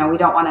want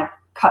to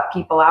cut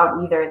people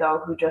out either,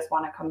 though, who just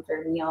want to come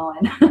for a meal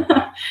and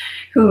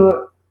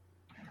who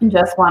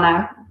just want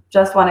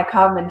to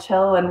come and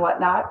chill and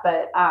whatnot.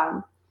 But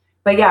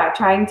yeah,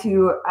 trying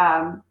to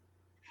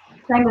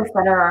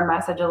center our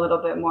message a little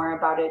bit more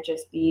about it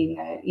just being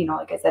a, you know,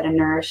 like I said, a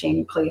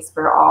nourishing place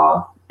for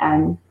all,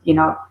 and, you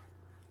know,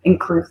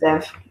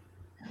 inclusive.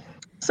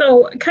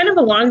 So kind of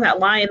along that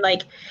line,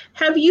 like,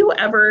 have you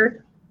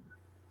ever,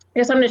 I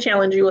guess I'm going to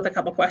challenge you with a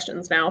couple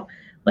questions now.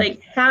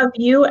 Like, have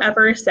you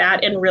ever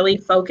sat and really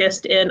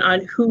focused in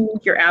on who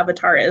your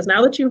avatar is?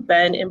 Now that you've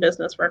been in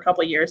business for a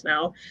couple of years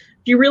now,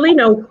 do you really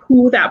know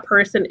who that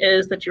person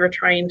is that you're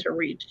trying to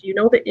reach? Do you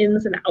know the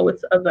ins and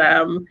outs of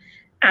them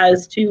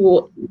as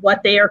to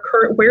what they are,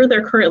 where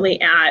they're currently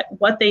at,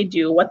 what they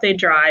do, what they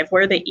drive,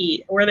 where they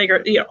eat, where they go,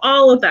 you know,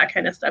 all of that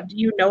kind of stuff? Do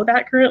you know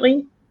that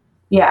currently?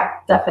 Yeah,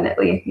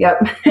 definitely.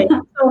 Yep. Okay.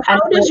 So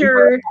how does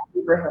your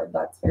neighborhood,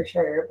 that's for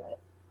sure. But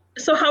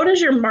so how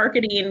does your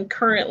marketing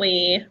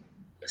currently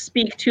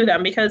speak to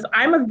them? Because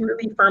I'm a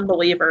really firm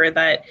believer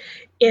that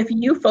if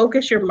you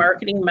focus your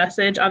marketing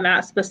message on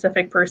that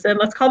specific person,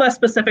 let's call that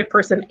specific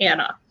person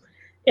Anna.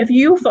 If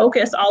you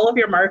focus all of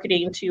your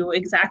marketing to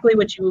exactly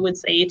what you would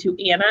say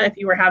to Anna if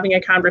you were having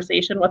a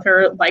conversation with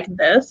her like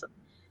this,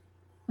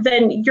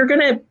 then you're going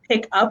to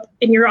pick up,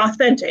 and you're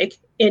authentic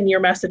in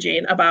your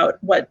messaging about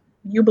what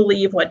you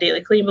believe, what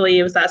Daily Clean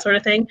believes, that sort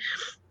of thing.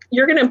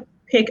 You're going to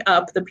pick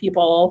up the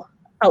people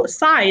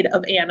outside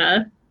of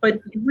Anna, but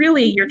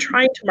really you're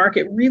trying to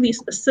market really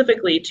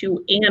specifically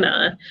to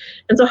Anna.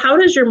 And so how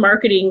does your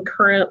marketing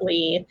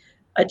currently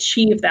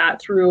achieve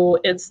that? Through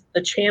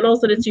the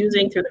channels that it's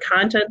using, through the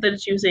content that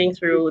it's using,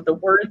 through the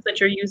words that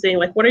you're using?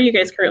 Like, what are you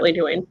guys currently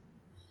doing?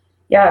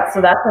 Yeah,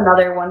 so that's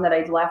another one that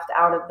I left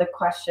out of the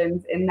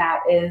questions, in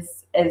that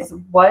is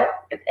what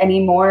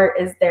anymore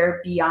is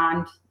there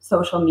beyond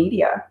social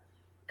media?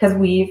 Because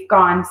we've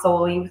gone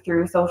solely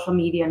through social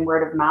media and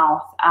word of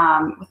mouth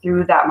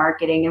through that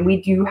marketing. And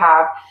we do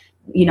have,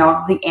 you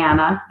know, the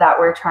Anna that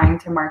we're trying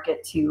to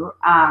market to.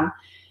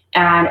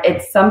 And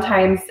it's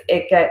sometimes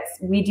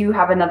we do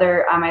have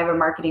another, I have a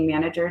marketing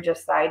manager,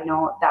 just side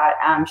note,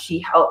 that she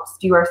helps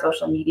do our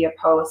social media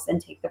posts and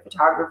take the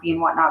photography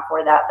and whatnot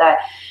for that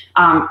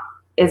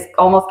is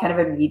almost kind of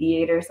a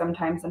mediator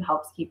sometimes and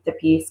helps keep the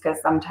peace, because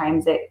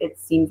sometimes it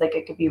seems like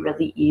it could be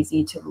really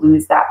easy to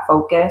lose that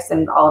focus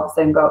and all of a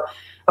sudden go,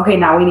 okay,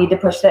 now we need to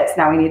push this,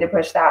 now we need to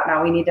push that,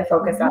 now we need to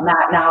focus on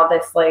that. Now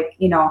this, like,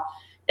 you know,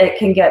 it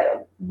can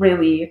get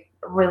really,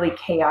 really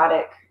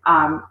chaotic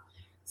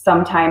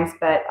sometimes.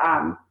 But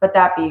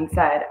that being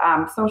said,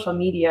 social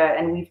media,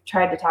 and we've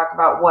tried to talk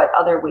about what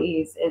other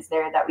ways is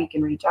there that we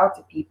can reach out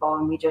to people,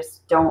 and we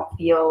just don't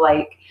feel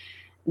like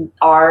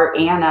our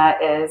Anna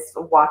is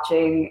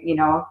watching,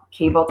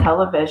 cable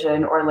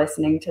television or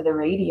listening to the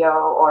radio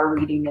or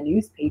reading the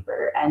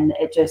newspaper. And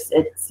it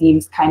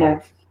seems kind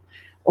of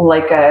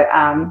like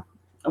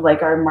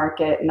like our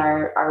market and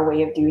our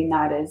way of doing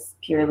that is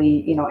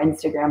purely,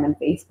 Instagram and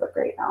Facebook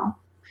right now.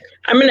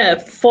 I'm gonna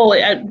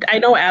fully. I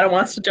know Adam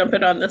wants to jump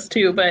in on this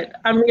too, but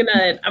I'm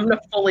gonna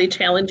fully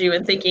challenge you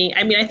in thinking.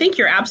 I mean, I think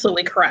you're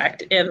absolutely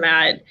correct in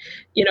that,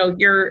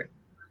 your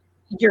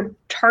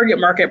target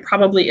market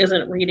probably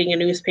isn't reading a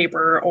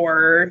newspaper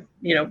or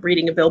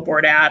reading a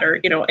billboard ad or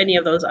any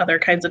of those other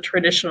kinds of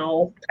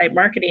traditional type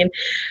marketing.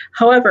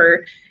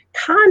 However,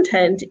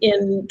 content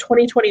in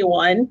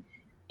 2021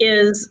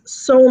 is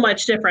so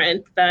much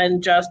different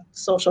than just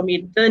social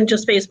media, than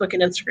just Facebook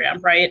and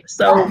Instagram, right?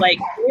 So like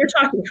when you're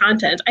talking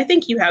content, I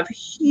think you have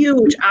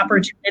huge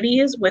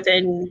opportunities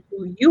within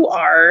who you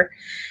are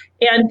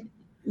and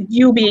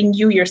you being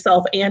you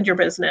yourself and your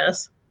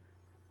business.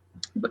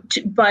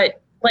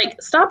 But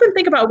like stop and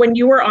think about when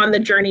you were on the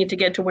journey to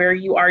get to where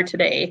you are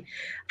today.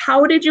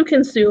 How did you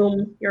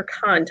consume your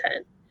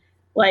content?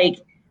 Like,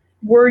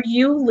 were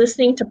you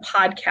listening to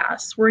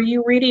podcasts? Were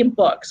you reading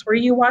books? Were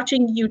you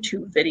watching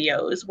YouTube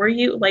videos?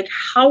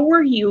 How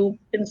were you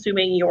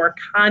consuming your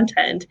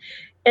content?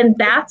 And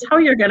that's how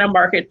you're going to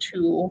market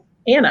to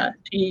Anna,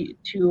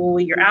 to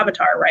your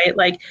avatar, right?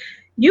 Like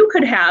you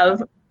could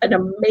have an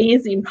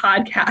amazing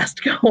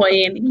podcast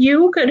going.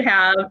 You could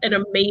have an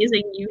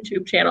amazing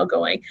YouTube channel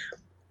going.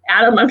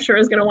 Adam, I'm sure,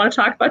 is going to want to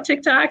talk about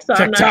TikTok. So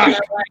TikTok. I'm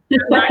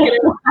not going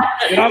to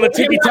get on the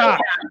TikTok.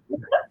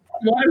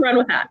 Want to run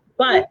with that.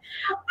 But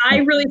I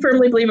really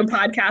firmly believe in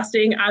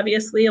podcasting.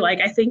 Obviously, like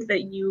I think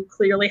that you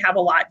clearly have a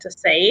lot to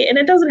say, and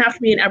it doesn't have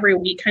to be an every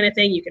week kind of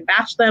thing. You can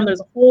batch them. There's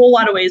a whole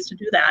lot of ways to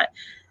do that.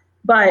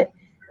 But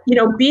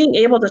being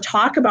able to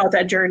talk about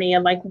that journey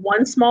and like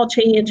one small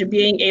change and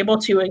being able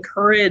to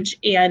encourage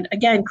and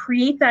again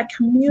create that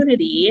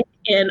community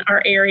in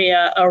our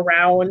area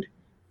around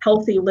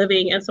healthy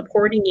living and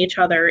supporting each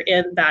other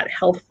in that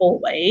healthful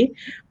way,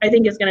 I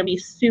think is going to be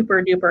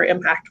super duper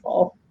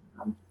impactful.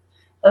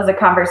 That was a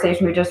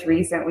conversation we just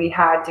recently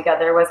had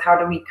together, was how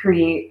do we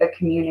create a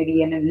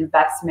community and an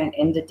investment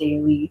into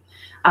Daily,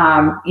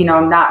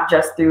 not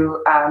just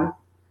through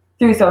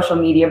social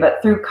media,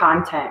 but through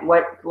content.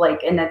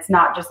 And it's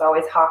not just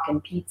always hawking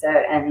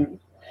pizza and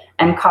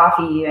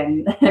coffee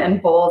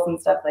and bowls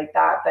and stuff like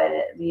that, but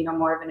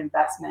more of an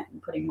investment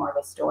and putting more of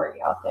a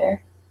story out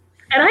there.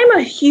 And I'm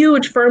a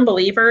huge firm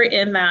believer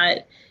in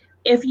that.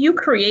 If you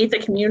create the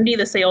community,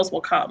 the sales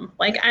will come.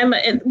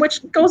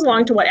 Which goes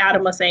along to what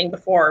Adam was saying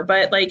before,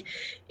 but like,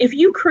 if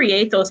you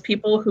create those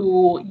people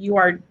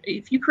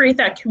if you create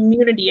that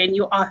community and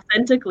you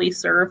authentically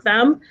serve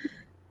them,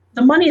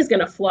 the money is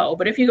going to flow.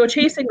 But if you go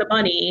chasing the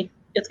money,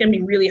 it's going to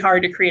be really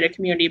hard to create a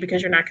community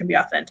because you're not going to be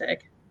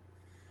authentic.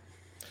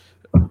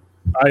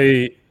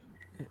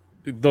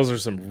 Those are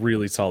some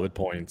really solid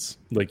points.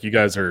 Like you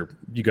guys are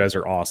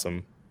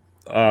awesome.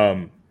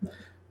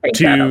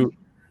 Thanks, Adam.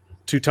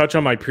 To touch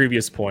on my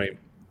previous point,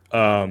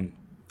 I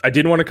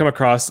didn't want to come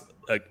across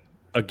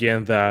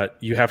again that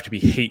you have to be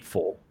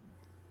hateful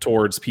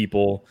towards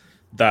people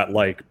that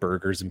like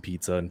burgers and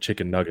pizza and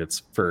chicken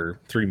nuggets for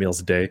 3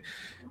 meals a day.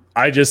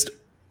 I just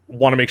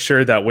want to make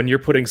sure that when you're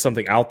putting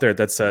something out there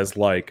that says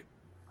like,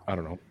 I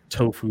don't know,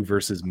 tofu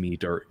versus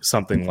meat or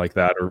something like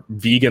that, or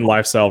vegan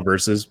lifestyle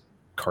versus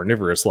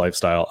carnivorous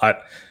lifestyle,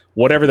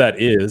 whatever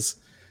that is,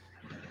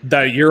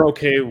 that you're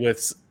okay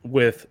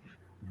with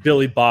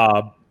Billy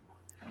Bob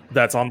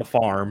that's on the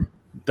farm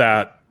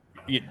that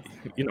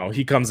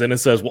he comes in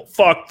and says, well,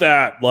 fuck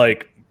that,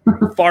 like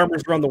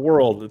farmers run the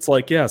world. It's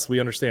like, yes, we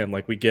understand,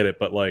 like we get it,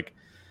 but like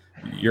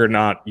you're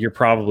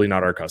probably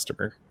not our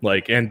customer,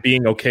 like, and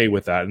being okay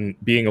with that and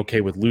being okay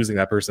with losing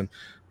that person.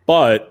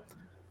 But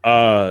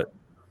there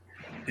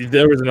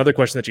was another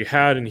question that you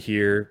had in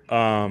here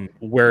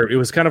where it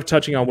was kind of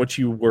touching on what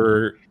you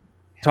were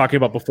talking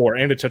about before,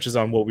 and it touches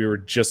on what we were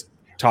just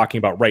talking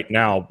about right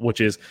now,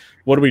 which is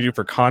what do we do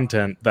for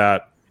content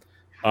that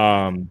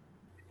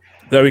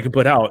we can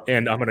put out.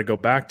 And I'm going to go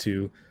back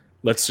to,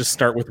 let's just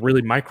start with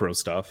really micro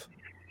stuff.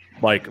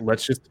 Like,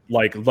 let's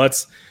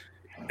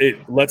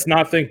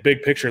not think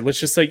big picture. Let's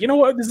just say,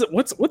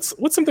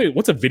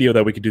 what's a video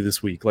that we could do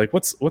this week? Like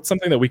what's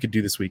something that we could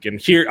do this week? And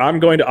here I'm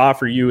going to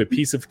offer you a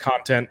piece of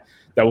content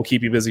that will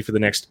keep you busy for the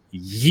next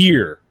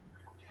year.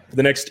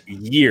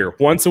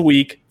 Once a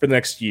week for the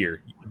next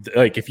year.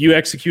 Like if you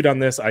execute on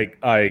this,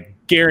 I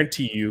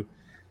guarantee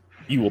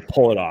you will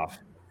pull it off.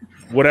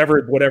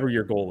 Whatever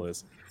your goal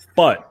is.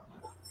 But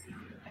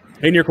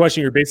in your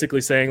question, you're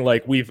basically saying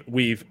like we've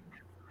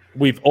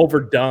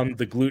overdone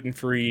the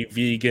gluten-free,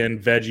 vegan,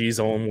 veggies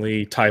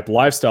only type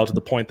lifestyle to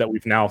the point that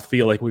we've now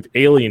feel like we've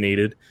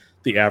alienated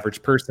the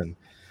average person.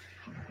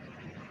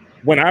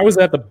 When I was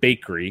at the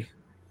bakery,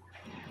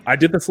 I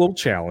did this little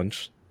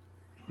challenge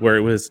where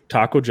it was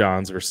Taco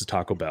John's versus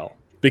Taco Bell,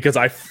 because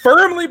I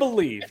firmly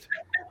believed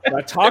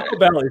that Taco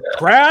Bell is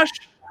trash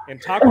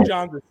and Taco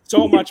John's is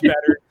so much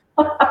better.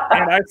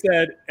 And I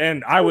said,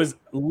 and I was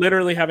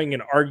literally having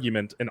an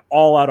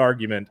all-out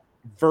argument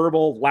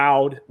verbal,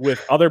 loud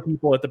with other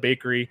people at the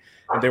bakery,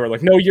 and they were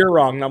like, "No, you're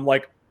wrong." And I'm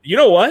like, "You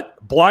know what?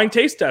 Blind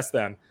taste test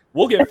then.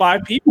 We'll get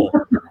 5 people,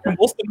 and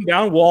we'll sit them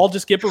down. We'll all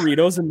just get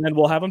burritos, and then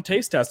we'll have them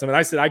taste test them." And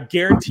I said, "I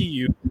guarantee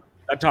you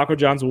that Taco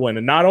John's will win."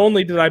 And not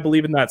only did I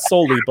believe in that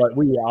solely, but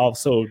we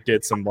also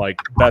did some like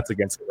bets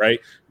against it, right?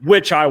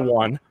 Which I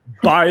won.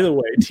 By the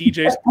way,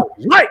 TJ's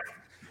right.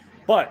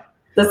 But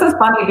this is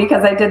funny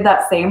because I did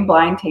that same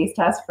blind taste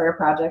test for a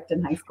project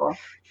in high school.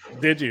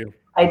 Did you?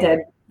 I did.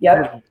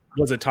 Yep.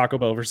 Was it Taco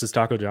Bell versus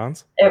Taco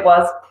John's? It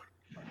was.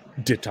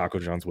 Did Taco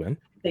John's win?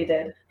 They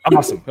did.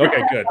 Awesome.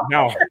 Okay, good.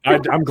 Now,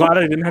 I'm glad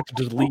I didn't have to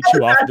delete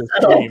you off this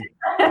team.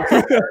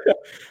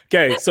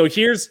 Okay, so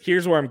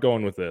here's where I'm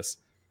going with this.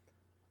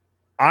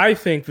 I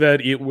think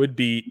that it would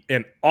be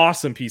an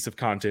awesome piece of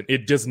content.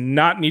 It does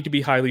not need to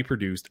be highly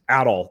produced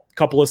at all. A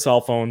couple of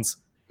cell phones,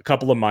 a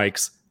couple of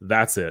mics,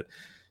 that's it.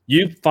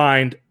 You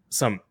find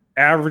some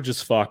average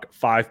as fuck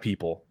 5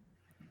 people.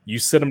 You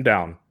sit them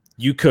down.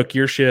 You cook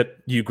your shit.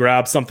 You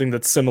grab something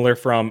that's similar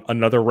from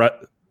another.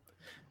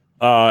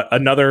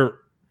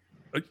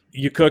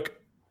 You cook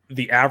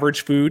the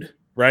average food,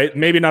 right?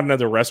 Maybe not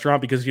another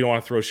restaurant because you don't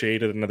want to throw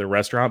shade at another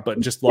restaurant, but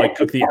just like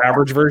cook the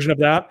average version of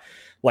that,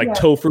 like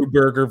tofu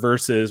burger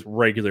versus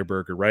regular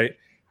burger, right?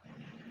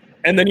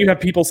 And then you have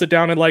people sit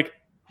down and like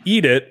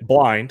eat it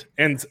blind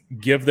and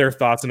give their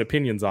thoughts and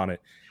opinions on it.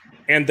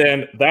 And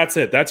then that's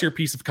it. That's your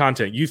piece of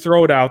content. You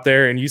throw it out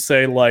there and you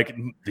say like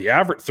the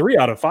average 3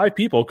 out of 5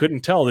 people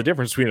couldn't tell the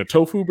difference between a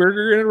tofu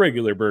burger and a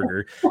regular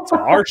burger. So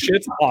our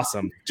shit's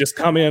awesome. Just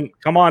come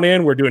on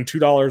in. We're doing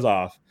 $2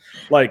 off.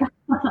 Like,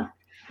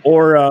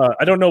 or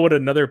I don't know what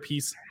another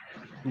piece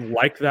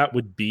like that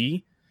would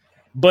be,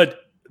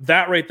 but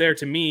that right there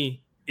to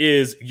me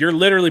is you're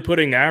literally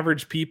putting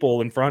average people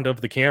in front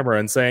of the camera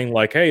and saying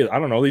like, hey, I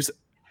don't know,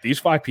 these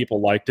 5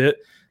 people liked it.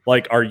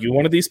 Like, are you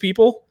one of these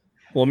people?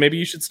 Well, maybe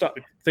you should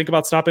think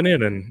about stopping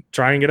in and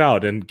trying it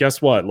out. And guess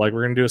what? Like,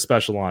 we're going to do a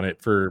special on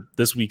it for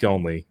this week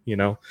only,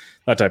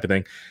 that type of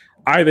thing.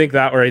 I think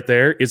that right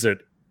there is an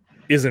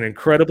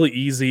incredibly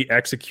easy,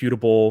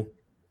 executable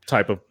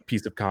type of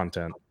piece of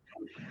content.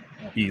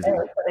 Easy. I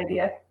like that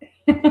idea.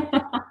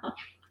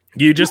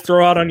 You just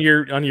throw out on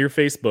your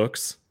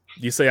Facebooks.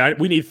 You say,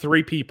 we need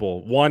 3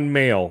 people, 1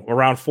 male,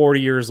 around 40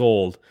 years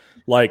old,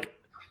 like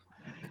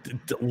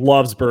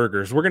loves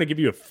burgers. We're going to give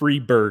you a free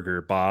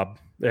burger, Bob.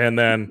 And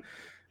then,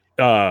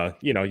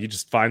 you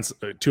just find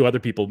 2 other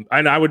people,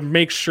 and I would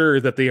make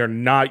sure that they are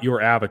not your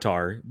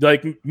avatar.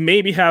 Like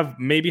maybe have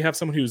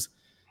someone who's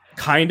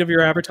kind of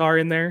your avatar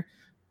in there,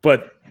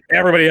 but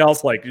everybody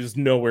else like is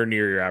nowhere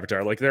near your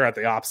avatar. Like they're at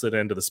the opposite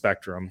end of the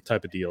spectrum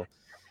type of deal.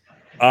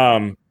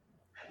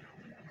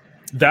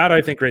 That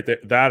I think right there,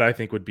 that I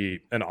think would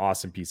be an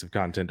awesome piece of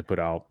content to put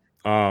out.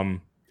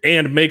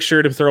 And make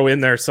sure to throw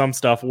in there some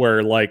stuff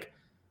where like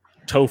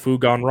tofu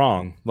gone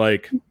wrong,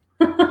 like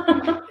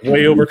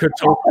way overcooked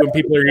tofu and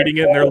people are eating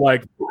it and they're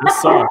like,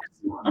 this sucks.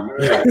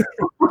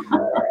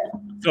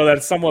 So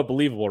that's somewhat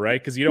believable, right?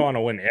 Because you don't want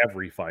to win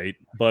every fight,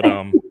 but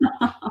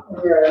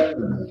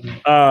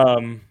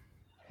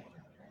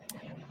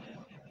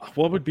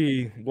what would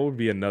be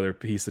another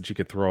piece that you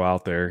could throw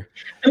out there?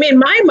 I mean,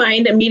 my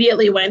mind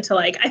immediately went to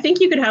like, I think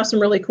you could have some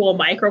really cool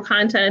micro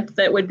content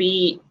that would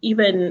be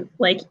even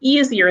like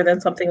easier than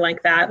something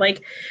like that.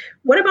 Like,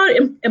 what about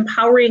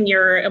empowering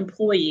your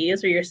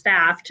employees or your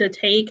staff to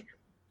take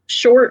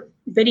short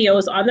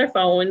videos on their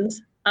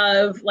phones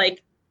of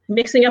like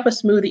mixing up a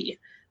smoothie?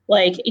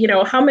 Like,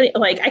 how many,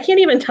 like, I can't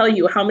even tell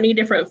you how many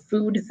different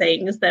food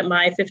things that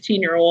my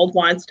 15-year-old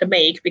wants to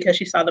make because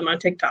she saw them on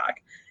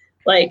TikTok.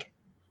 Like,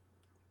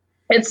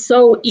 it's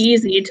so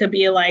easy to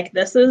be like,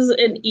 this is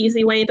an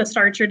easy way to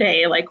start your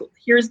day. Like,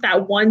 here's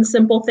that one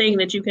simple thing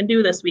that you can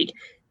do this week.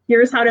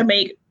 Here's how to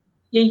make,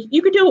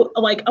 you could do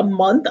like a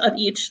month of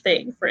each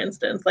thing, for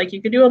instance. Like,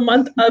 you could do a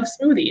month of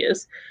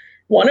smoothies,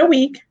 1 a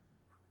week.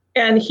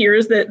 And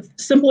here's the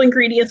simple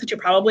ingredients that you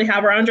probably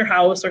have around your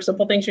house, or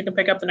simple things you can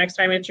pick up the next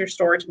time at your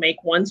store to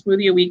make 1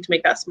 smoothie a week to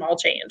make that small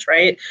change,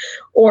 right?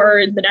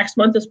 Or the next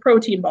month is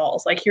protein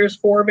balls. Like, here's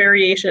 4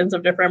 variations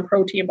of different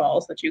protein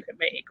balls that you can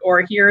make.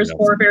 Or here's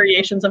 4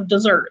 variations of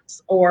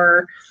desserts.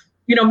 Or,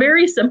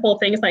 very simple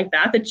things like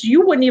that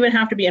you wouldn't even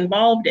have to be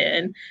involved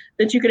in,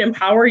 that you could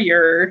empower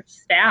your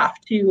staff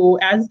to,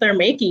 as they're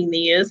making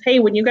these, hey,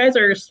 when you guys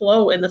are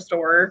slow in the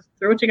store,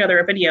 throw together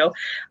a video.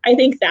 I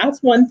think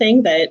that's one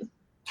thing that,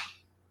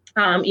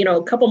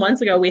 a couple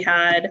months ago, we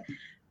had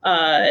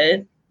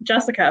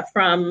Jessica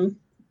from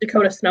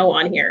Dakota Snow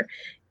on here.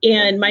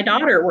 And my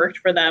daughter worked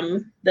for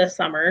them this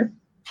summer,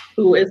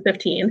 who is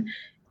 15.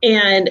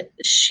 And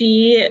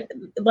she,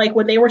 like,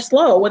 when they were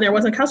slow, when there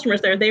wasn't customers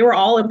there, they were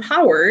all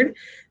empowered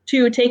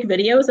to take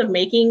videos of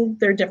making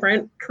their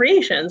different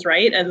creations,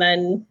 right? And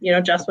then,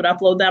 Jess would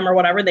upload them or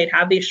whatever. They'd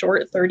have these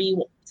short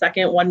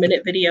 30-second,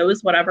 1-minute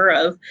videos, whatever,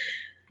 of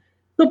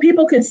so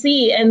people could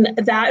see. And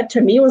that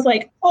to me was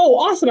like, oh,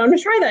 awesome, I'm gonna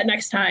try that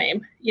next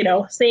time,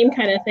 same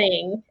kind of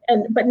thing.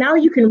 But now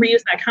you can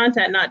reuse that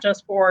content, not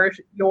just for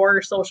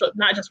your social,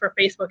 not just for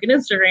Facebook and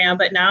Instagram,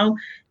 but now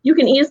you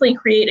can easily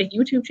create a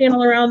YouTube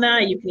channel around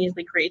that. You can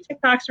easily create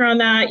TikToks around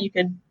that. You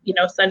could,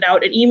 send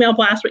out an email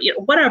blast,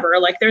 whatever.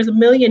 Like there's a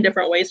million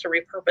different ways to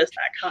repurpose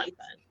that content.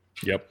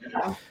 Yep.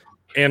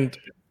 And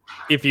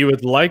if you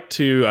would like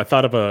to, I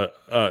thought of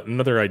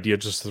another idea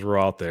just to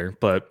throw out there,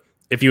 but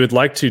if you would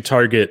like to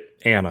target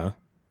Anna,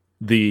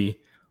 the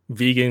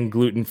vegan,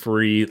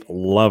 gluten-free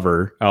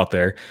lover out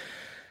there,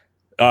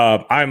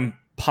 I'm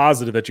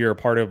positive that you're a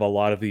part of a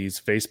lot of these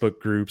Facebook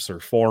groups or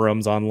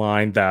forums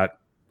online that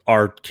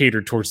are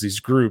catered towards these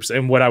groups.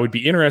 And what I would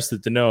be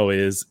interested to know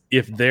is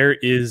if there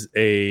is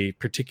a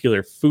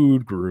particular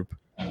food group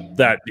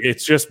that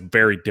it's just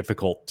very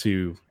difficult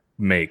to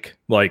make,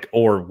 like,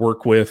 or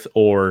work with,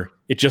 or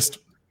it just,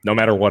 no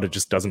matter what, it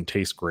just doesn't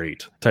taste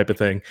great type of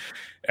thing.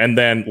 And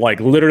then like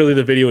literally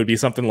the video would be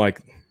something like,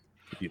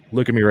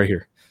 look at me right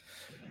here.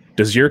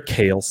 Does your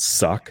kale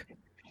suck?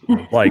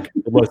 Like,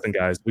 listen,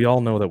 guys, we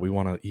all know that we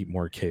want to eat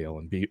more kale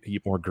and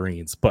eat more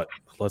greens, but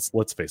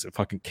let's face it,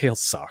 fucking kale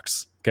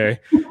sucks. Okay.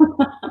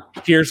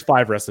 Here's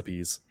 5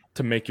 recipes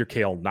to make your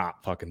kale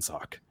not fucking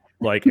suck.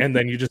 Like, and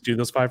then you just do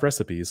those 5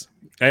 recipes.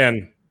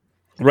 And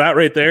that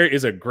right there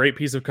is a great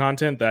piece of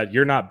content that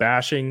you're not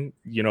bashing,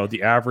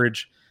 the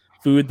average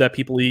food that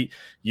people eat.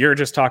 You're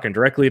just talking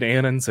directly to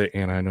Anna and say,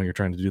 Anna, I know you're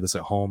trying to do this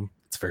at home.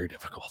 It's very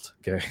difficult.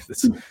 Okay.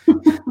 This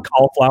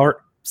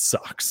cauliflower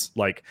sucks.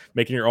 Like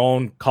making your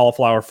own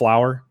cauliflower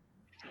flour.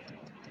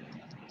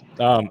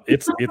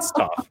 It's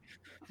tough.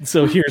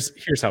 So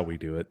here's how we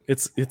do it.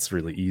 It's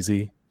really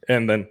easy.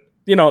 And then,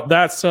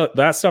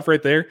 that stuff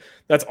right there,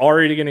 that's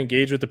already going to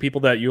engage with the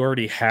people that you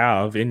already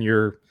have in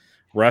your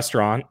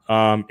restaurant.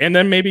 And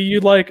then maybe you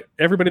like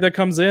everybody that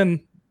comes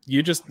in,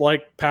 you just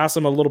like pass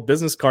them a little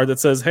business card that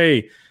says,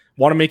 hey,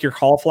 want to make your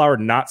cauliflower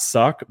not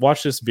suck?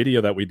 Watch this video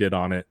that we did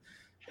on it.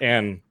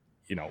 And,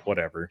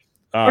 whatever.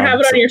 Or have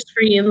it on your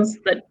screens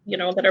that,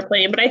 that are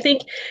playing. But I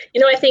think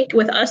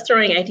with us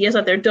throwing ideas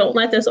out there, don't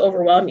let this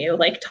overwhelm you.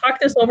 Like talk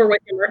this over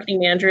with your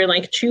marketing manager and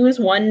like choose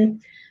one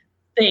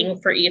thing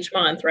for each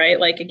month, right?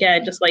 Like,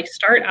 again, just like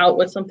start out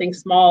with something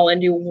small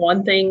and do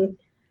one thing,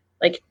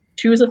 like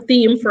choose a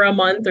theme for a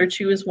month or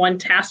choose one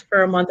task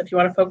for a month if you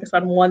want to focus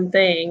on one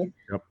thing.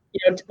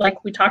 Yep.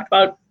 Like we talked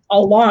about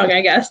all along, I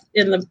guess,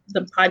 in the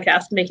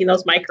podcast, making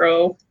those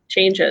micro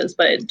changes,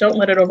 but don't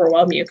let it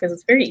overwhelm you because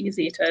it's very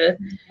easy to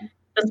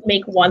just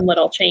make one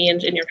little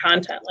change in your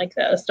content like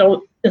this.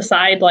 Don't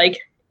decide like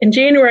in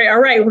January, all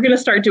right, we're going to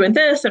start doing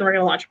this and we're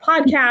going to launch a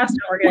podcast. And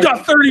we're going to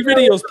got 30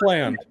 videos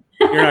planned.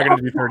 You're not going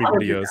to do 30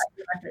 videos.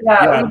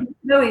 Yeah. We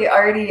really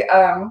already,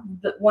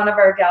 one of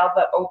our gals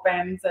that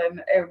opens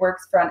and it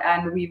works front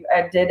end,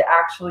 I did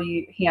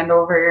actually hand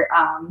over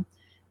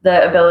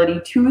the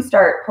ability to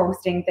start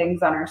posting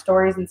things on our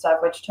stories and stuff,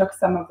 which took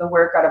some of the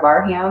work out of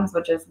our hands,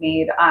 which has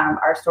made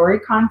our story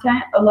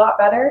content a lot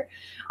better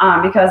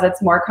because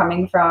it's more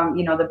coming from,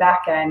 the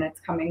back end. It's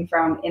coming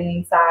from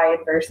inside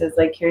versus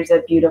like, here's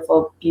a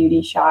beautiful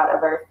beauty shot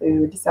of our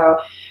food. So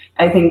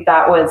I think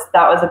that was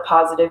a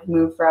positive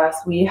move for us.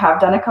 We have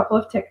done a couple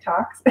of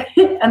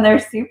TikToks and they're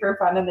super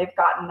fun and they've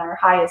gotten our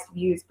highest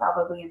views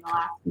probably in the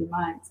last few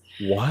months.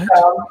 What?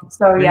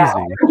 So yeah.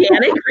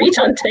 Organic reach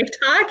on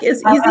TikTok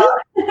is easy.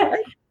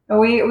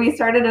 We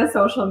started a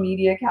social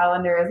media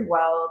calendar as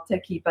well to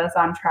keep us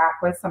on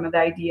track with some of the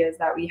ideas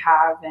that we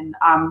have, and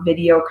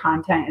video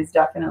content is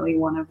definitely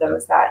one of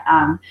those that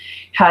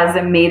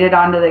has made it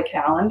onto the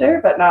calendar,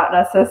 but not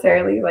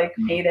necessarily like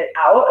made it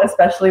out,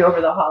 especially over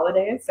the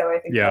holidays. So I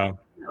think that's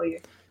definitely a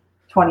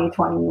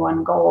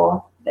 2021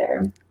 goal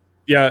there.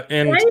 Yeah,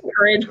 and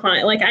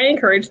I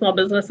encourage small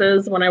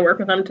businesses when I work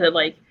with them to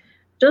like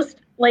just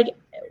like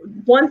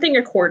one thing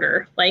a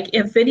quarter. Like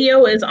if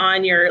video is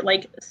on your,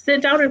 like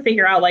sit down and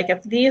figure out like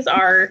if these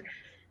are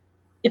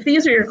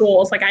your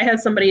goals. Like I had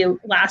somebody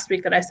last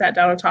week that I sat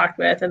down and talked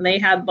with, and they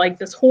had like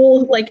this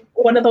whole like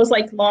one of those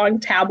like long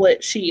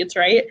tablet sheets,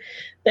 right?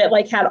 That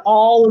like had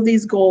all of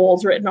these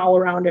goals written all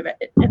around of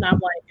it. And I'm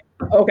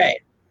like, okay,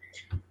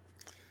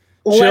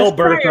 let's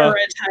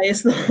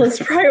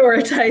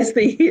prioritize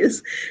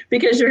these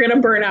because you're going to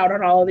burn out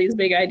on all of these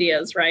big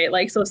ideas, right?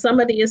 Like, so some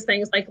of these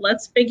things, like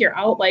let's figure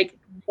out like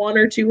 1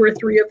 or 2 or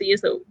 3 of these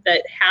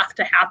that have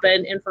to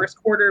happen in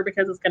first quarter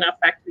because it's going to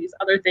affect these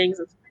other things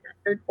in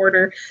third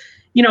quarter,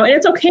 and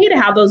it's okay to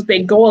have those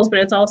big goals, but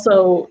it's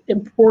also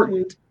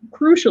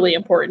crucially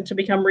important to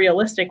become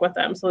realistic with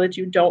them so that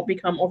you don't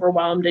become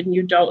overwhelmed and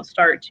you don't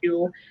start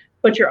to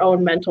put your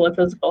own mental and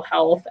physical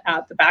health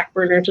at the back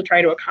burner to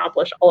try to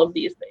accomplish all of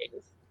these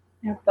things.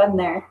 I've been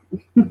there.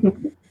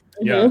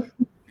 Yeah.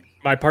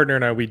 My partner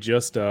and I, we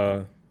just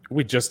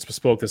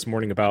spoke this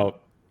morning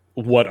about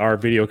what our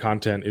video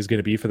content is going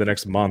to be for the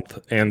next month.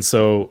 And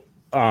so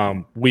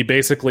we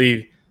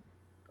basically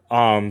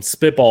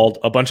spitballed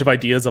a bunch of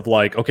ideas of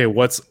like, okay,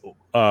 what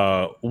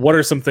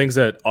are some things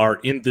that are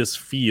in this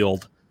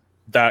field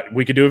that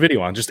we could do a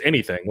video on, just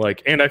anything.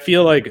 Like, and I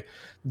feel like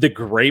the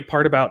great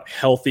part about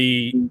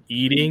healthy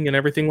eating and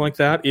everything like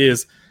that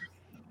is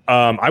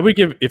I would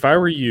give, if I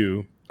were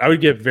you, I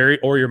would get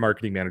or your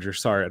marketing manager.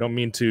 Sorry, I don't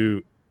mean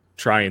to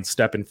try and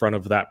step in front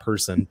of that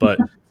person, but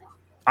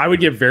I would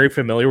get very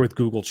familiar with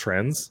Google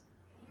Trends.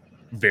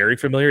 Very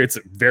familiar. It's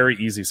very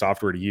easy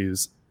software to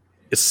use,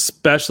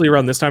 especially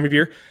around this time of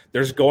year.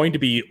 There's going to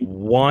be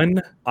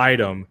one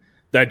item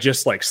that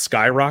just like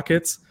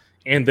skyrockets.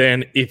 And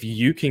then if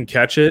you can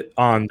catch it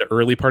on the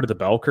early part of the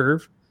bell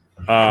curve,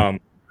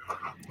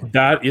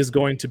 that is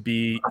going to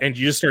be, and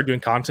you just start doing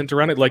content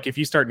around it. Like if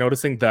you start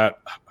noticing that,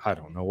 I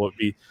don't know, what would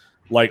be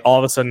like all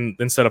of a sudden,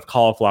 instead of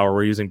cauliflower,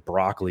 we're using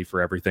broccoli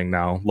for everything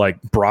now,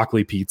 like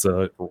broccoli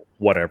pizza or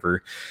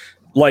whatever.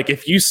 Like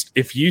if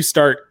you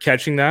start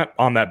catching that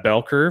on that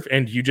bell curve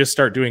and you just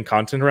start doing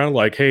content around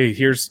like, hey,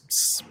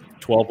 here's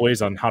 12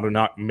 ways on how to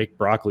not make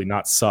broccoli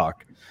not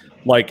suck.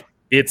 Like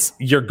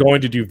you're going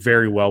to do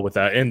very well with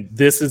that. And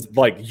this is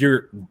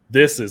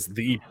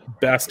the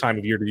best time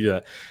of year to do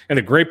that. And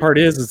the great part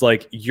is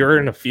like you're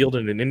in a field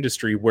in an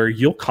industry where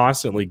you'll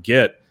constantly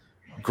get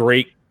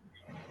great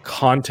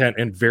content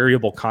and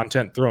variable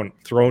content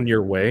thrown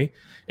your way.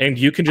 And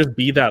you can just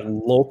be that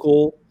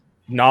local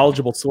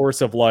knowledgeable source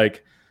of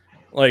like,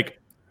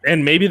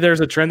 and maybe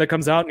there's a trend that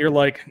comes out and you're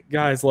like,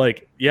 guys,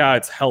 like, yeah,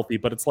 it's healthy,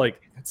 but it's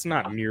like, it's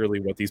not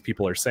nearly what these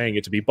people are saying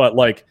it to be. But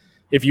like,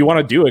 if you want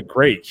to do it,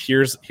 great.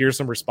 Here's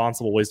some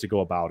responsible ways to go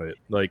about it.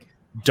 Like,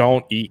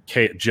 don't eat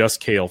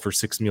just kale for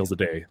 6 meals a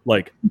day.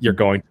 Like, you're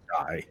going to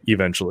die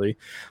eventually.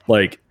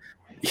 Like,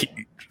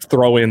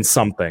 throw in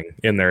something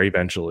in there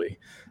eventually.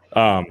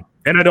 And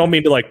I don't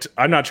mean to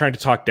I'm not trying to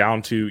talk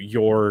down to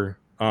your,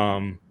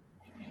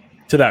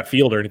 to that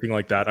field or anything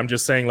like that. I'm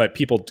just saying like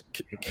people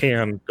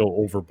can go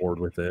overboard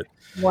with it.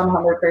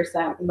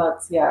 100%.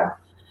 That's yeah.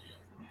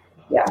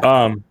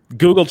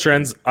 Google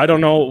Trends. I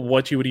don't know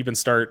what you would even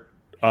start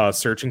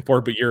searching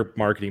for, but your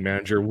marketing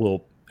manager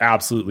will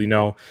absolutely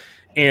know.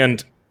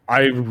 And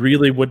I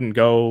really wouldn't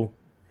go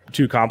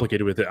too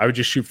complicated with it. I would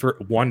just shoot for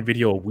one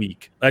video a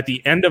week. At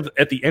the end of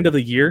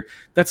the year,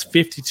 that's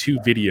 52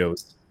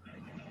 videos.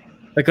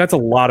 Like that's a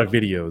lot of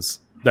videos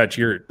that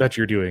you're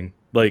doing.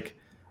 Like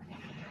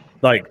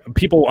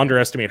people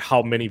underestimate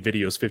how many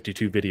videos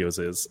 52 videos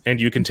is.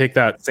 And you can take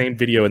that same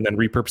video and then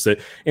repurpose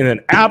it and then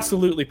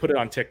absolutely put it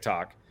on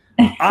TikTok.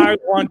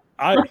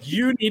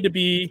 You need to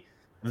be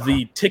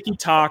the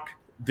TikTok,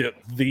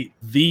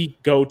 the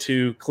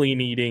go-to clean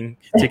eating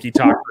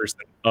TikTok person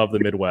of the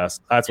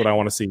Midwest. That's what I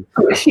want to see.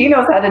 She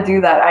knows how to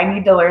do that. I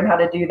need to learn how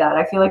to do that.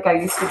 I feel like I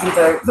used to be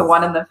the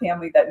one in the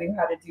family that knew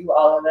how to do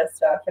all of this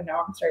stuff. And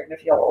now I'm starting to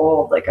feel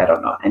old. Like I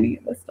don't know any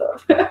of this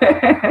stuff.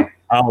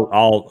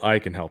 I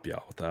can help you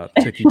out with that.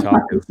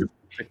 TikTok is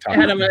TikTok.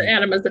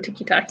 Adam is the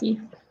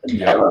tiki-taki.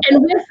 Yeah.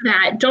 And with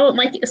that,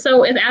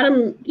 so if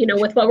Adam,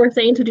 with what we're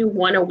saying to do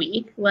one a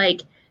week,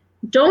 like,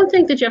 don't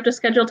think that you have to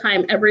schedule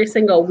time every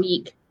single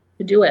week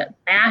to do it.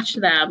 Batch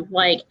them.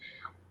 Like,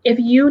 if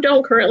you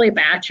don't currently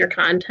batch your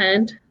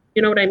content,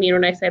 you know what I mean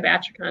when I say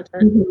batch your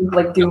content? Mm-hmm.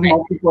 Like do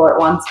multiple at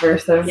once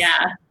versus.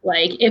 Yeah.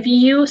 Like if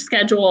you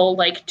schedule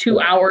like 2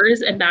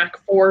 hours and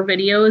knock 4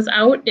 videos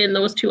out in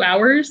those 2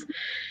 hours,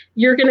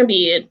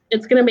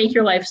 it's going to make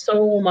your life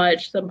so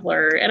much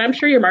simpler. And I'm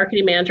sure your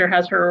marketing manager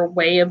has her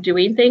way of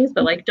doing things,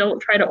 but like, don't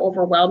try to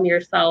overwhelm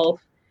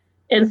yourself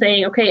and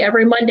saying, okay,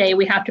 every Monday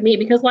we have to meet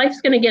because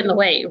life's going to get in the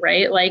way,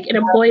 right? Like an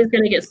employee is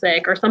going to get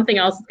sick or something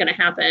else is going to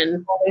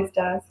happen. Always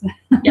does.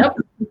 Yep.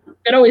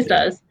 It always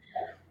does.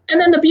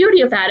 And then the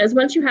beauty of that is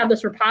once you have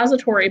this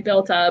repository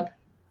built up,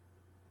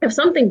 if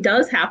something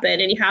does happen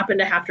and you happen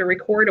to have to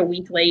record a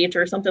week late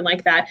or something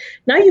like that,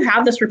 now you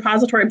have this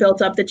repository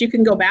built up that you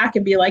can go back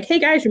and be like, hey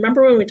guys,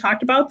 remember when we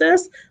talked about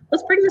this?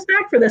 Let's bring this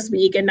back for this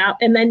week. And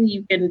then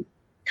you can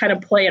kind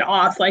of play it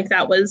off like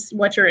that was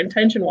what your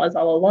intention was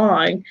all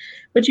along.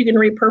 But you can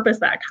repurpose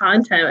that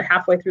content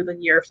halfway through the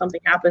year if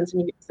something happens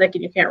and you get sick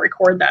and you can't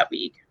record that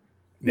week.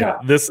 Yeah,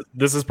 this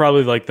is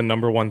probably like the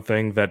number one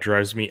thing that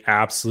drives me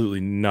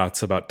absolutely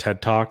nuts about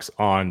TED Talks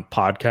on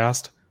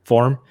podcast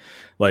form.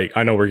 Like,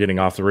 I know we're getting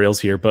off the rails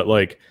here, but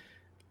like,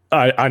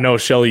 I know,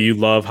 Shelly, you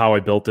love how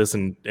I built this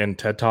and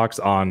TED Talks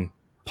on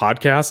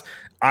podcasts.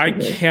 I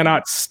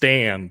cannot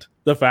stand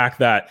the fact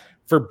that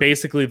for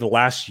basically the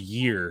last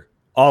year,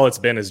 all it's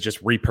been is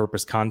just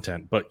repurposed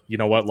content. But you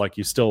know what? Like,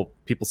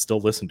 people still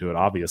listen to it,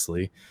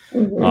 obviously.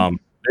 Mm-hmm.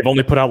 They've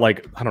only put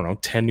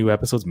out 10 new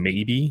episodes,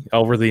 maybe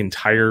over the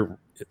entire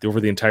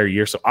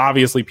year. So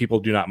obviously people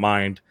do not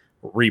mind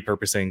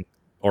repurposing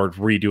or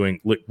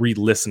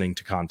re-listening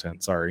to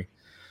content. Sorry.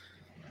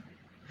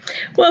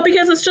 Well,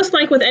 because it's just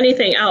like with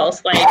anything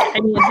else. Like, I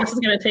mean, this is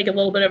going to take a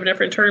little bit of a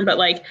different turn, but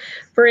like,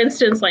 for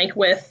instance, like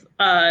with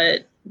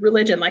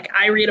religion, like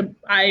I read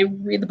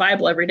the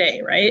Bible every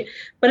day, right?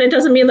 But it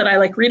doesn't mean that I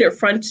like read it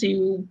front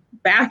to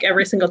back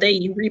every single day.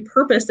 You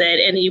repurpose it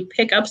and you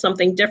pick up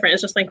something different.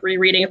 It's just like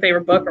rereading a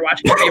favorite book or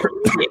watching a favorite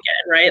movie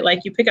again, right?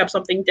 Like you pick up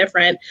something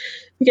different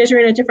because you're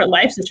in a different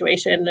life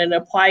situation and it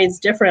applies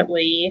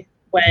differently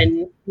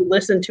when you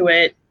listen to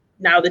it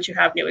now that you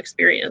have new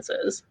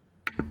experiences.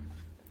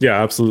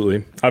 Yeah,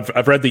 absolutely.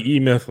 I've read the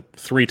E-Myth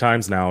 3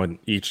 times now, and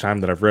each time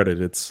that I've read it,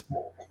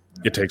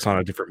 it takes on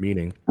a different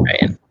meaning.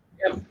 Right.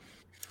 Yep.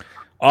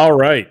 All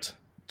right,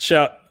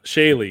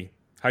 Shaley,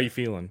 how you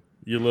feeling?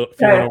 You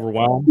feeling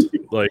overwhelmed?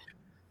 Like,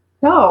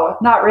 no,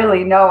 not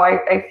really. No,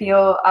 I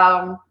feel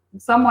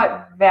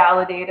somewhat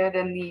validated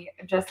in the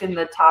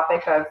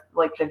topic of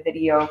like the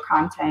video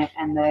content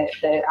and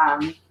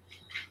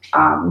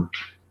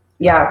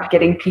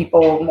getting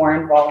people more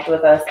involved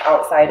with us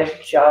outside of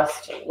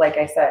just, like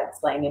I said,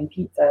 slang and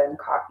pizza and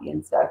coffee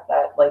and stuff,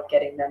 that like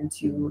getting them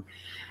to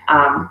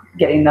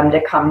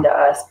come to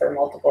us for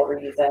multiple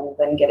reasons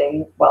and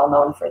getting well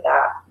known for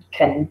that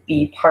can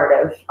be part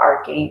of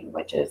our game,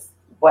 which is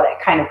what I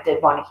kind of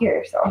did want to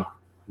hear. So,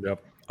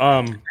 yep.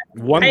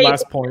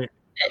 Last point.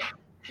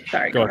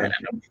 Sorry, go ahead.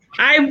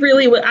 I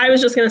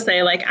was just going to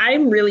say, like,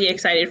 I'm really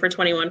excited for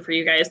 21 for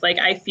you guys. Like,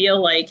 I feel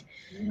like,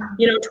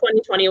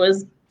 2020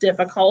 was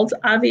difficult,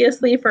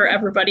 obviously, for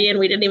everybody, and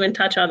we didn't even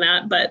touch on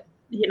that, but,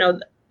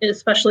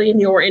 especially in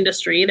your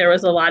industry, there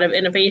was a lot of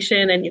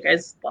innovation, and you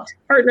guys lost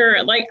a partner,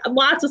 and like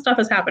lots of stuff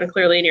has happened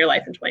clearly in your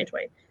life in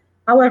 2020.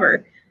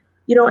 However,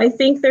 I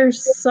think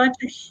there's such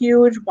a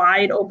huge,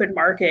 wide open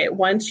market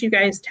once you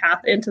guys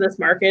tap into this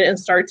market and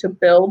start to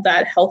build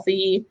that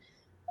healthy,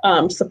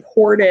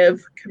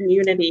 supportive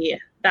community,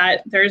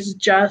 that there's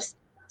just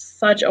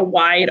such a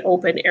wide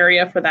open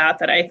area for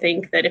that I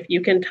think that if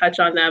you can touch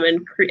on them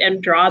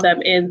and draw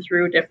them in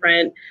through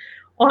different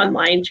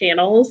online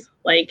channels,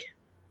 like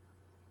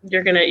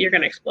you're gonna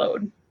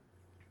explode.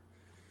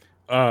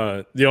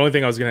 The only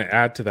thing I was going to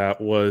add to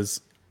that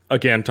was,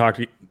 again, talk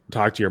to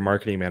your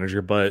marketing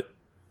manager, but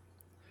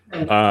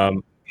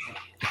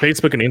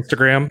Facebook and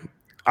Instagram,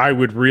 I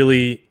would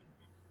really,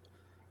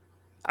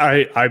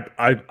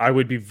 I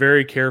would be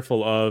very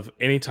careful of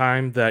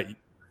anytime that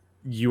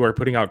you are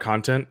putting out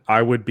content.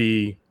 I would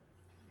be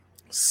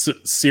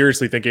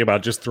seriously thinking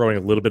about just throwing a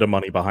little bit of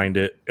money behind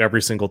it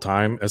every single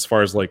time, as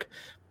far as like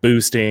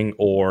boosting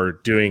or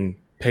doing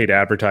paid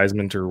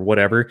advertisement or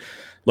whatever.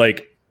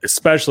 Like,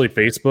 especially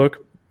Facebook.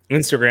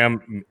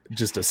 Instagram,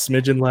 just a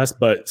smidgen less,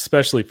 but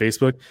especially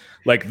Facebook,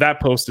 like that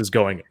post is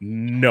going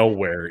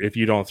nowhere if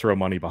you don't throw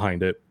money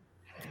behind it.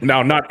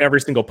 Now, not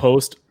every single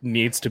post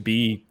needs to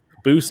be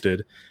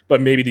boosted,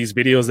 but maybe these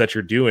videos that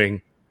you're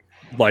doing,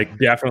 like,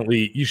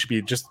 definitely you should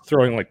be just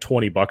throwing like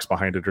 $20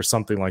 behind it or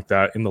something like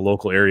that in the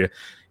local area.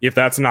 If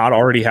that's not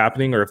already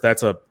happening, or if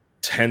that's a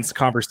tense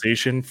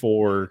conversation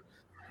for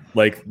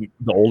like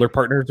the older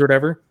partners or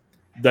whatever,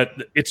 that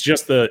it's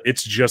just the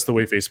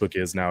way Facebook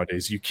is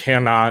nowadays. You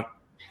cannot,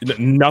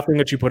 nothing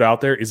that you put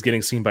out there is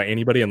getting seen by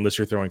anybody unless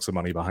you're throwing some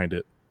money behind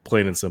it.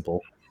 Plain and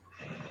simple.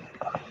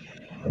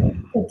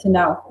 Good to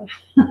know.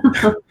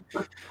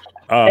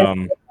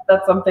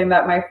 That's something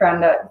that my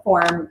friend at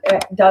Forum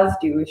does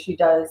do. She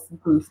does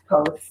boost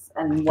posts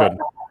and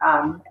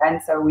whatnot.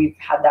 And so we've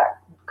had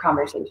that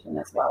conversation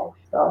as well.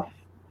 So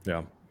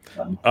yeah.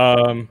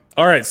 All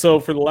right. So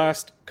for the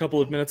last couple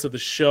of minutes of the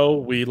show,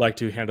 we like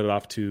to hand it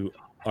off to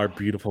our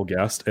beautiful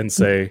guest and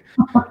say,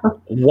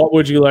 what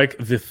would you like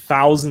the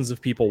thousands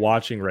of people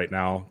watching right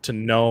now to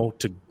know,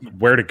 to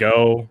where to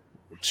go,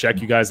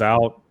 check you guys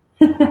out?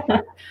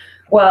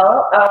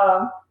 Well,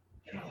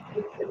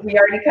 we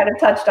already kind of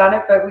touched on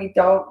it, but we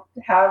don't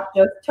have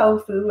just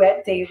tofu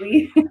at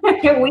Daily.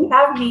 We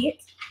have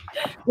meat.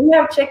 We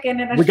have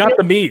chicken, and we got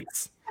the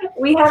meats.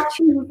 We have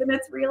cheese, and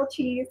it's real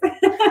cheese.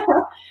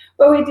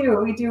 But we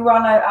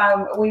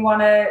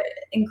want to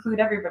include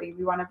everybody.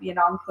 We want to be an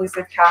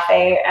all-inclusive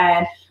cafe,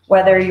 and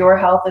whether your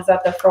health is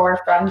at the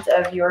forefront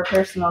of your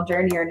personal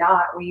journey or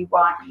not, we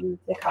want you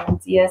to come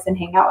and see us and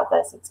hang out with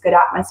us. It's good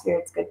atmosphere.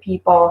 It's good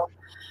people.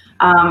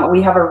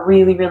 We have a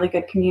really, really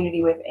good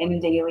community within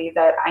Daily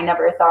that I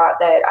never thought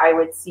that I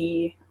would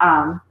see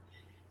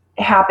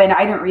happen.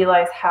 I didn't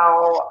realize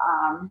how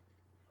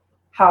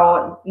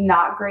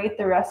not great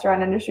the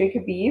restaurant industry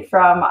could be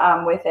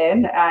from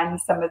within, and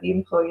some of the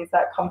employees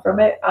that come from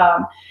it.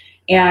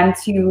 And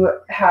to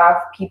have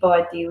people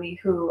at Daily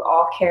who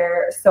all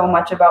care so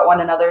much about one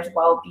another's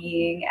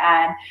well-being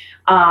and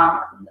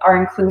are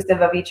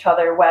inclusive of each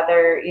other,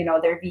 whether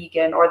they're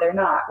vegan or they're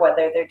not,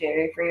 whether they're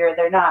dairy-free or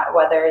they're not,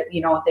 whether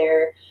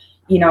they're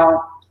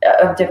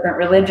of different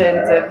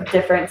religions, of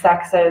different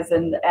sexes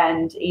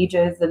and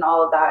ages and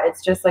all of that.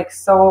 It's just like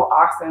so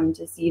awesome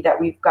to see that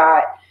we've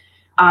got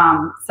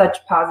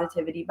such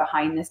positivity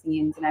behind the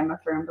scenes, and I'm a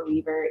firm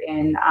believer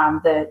in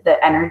the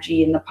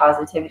energy and the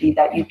positivity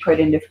that you put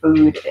into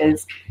food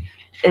is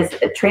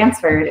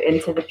transferred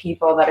into the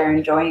people that are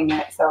enjoying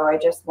it. So I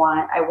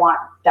want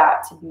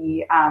that to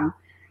be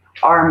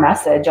our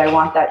message. I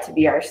want that to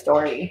be our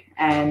story,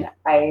 and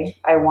I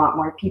want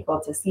more people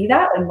to see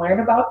that and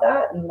learn about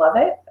that and love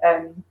it.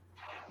 And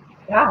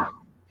yeah.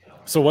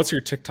 So what's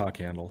your TikTok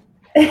handle?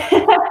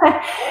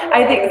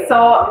 I think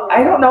so.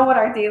 I don't know what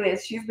our Daily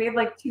is. She's made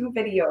like 2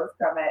 videos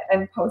from it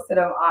and posted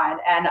them on,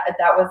 and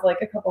that was like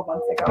a couple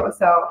months ago.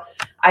 So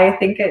I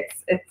think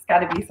it's got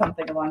to be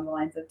something along the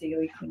lines of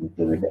Daily Clean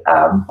Food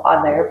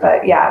on there.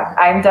 But yeah,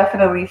 I'm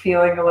definitely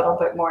feeling a little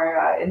bit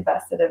more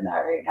invested in that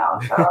right now.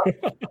 So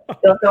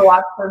you'll have to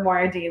watch for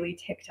more daily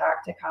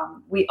TikTok to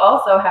come. We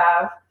also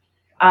have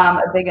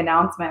a big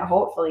announcement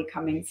hopefully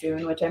coming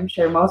soon, which I'm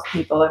sure most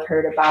people have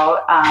heard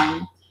about.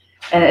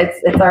 And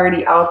it's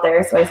already out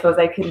there, so I suppose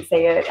I can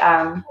say it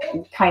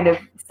kind of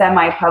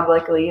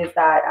semi-publicly, is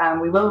that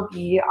we will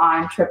be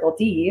on Triple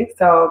D.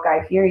 So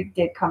Guy Fieri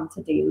did come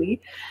to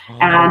Daily.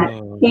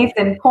 And case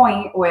in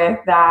point with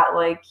that,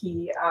 like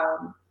he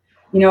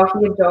he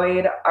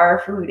enjoyed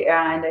our food,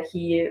 and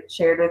he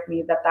shared with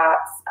me that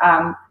that's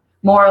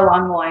more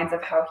along the lines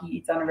of how he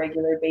eats on a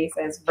regular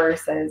basis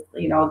versus,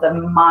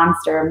 the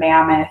monster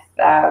mammoth,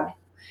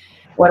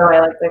 what do I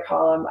like to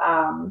call him?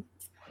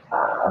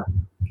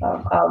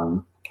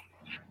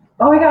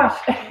 Oh my gosh,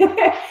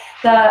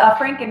 the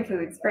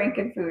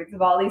Frankenfoods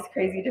of all these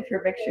crazy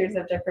different mixtures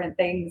of different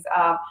things,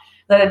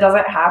 that it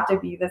doesn't have to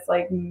be this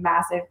like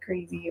massive,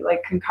 crazy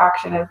like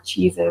concoction of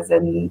cheeses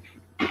and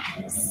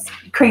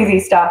crazy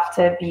stuff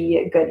to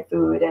be good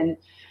food. And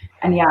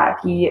yeah,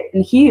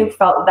 he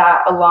felt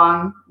that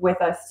along with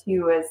us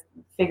too, as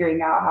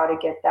figuring out how to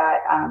get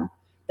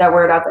that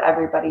word out to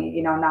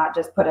everybody, not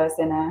just put us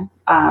in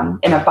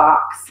a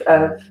box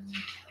of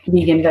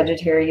vegan,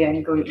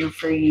 vegetarian,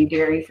 gluten-free,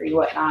 dairy-free,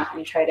 whatnot,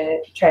 and try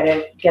to get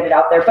it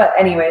out there. But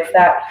anyways,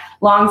 that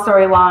long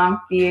story long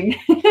being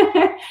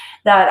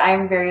that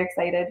I'm very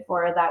excited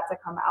for that to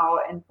come out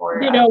and for.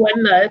 Do you know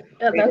when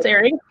that's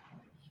airing?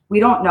 We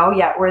don't know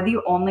yet. We're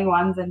the only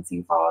ones in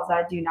Sioux Falls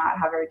that do not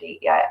have our date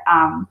yet.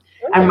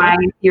 And my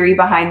theory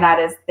behind that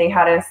is they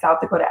had a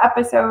South Dakota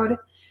episode,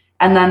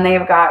 and then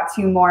they've got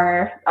two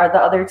more, or the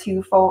other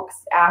two folks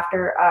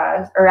after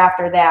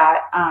that.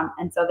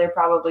 And so they're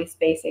probably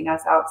spacing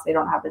us out so they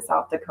don't have the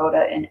South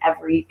Dakota in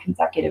every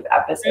consecutive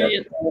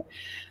episode for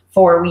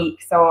 4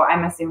 weeks. So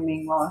I'm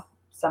assuming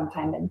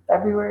sometime in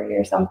February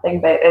or something,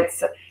 but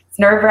it's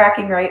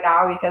nerve-wracking right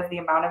now because the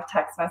amount of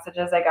text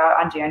messages I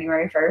got on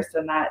January 1st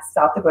when that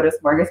South Dakota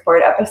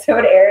Smorgasbord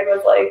episode aired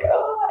was like,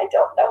 oh, I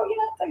don't know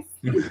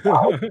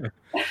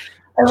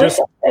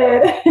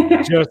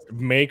yet. Just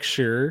make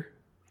sure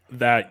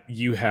that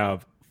you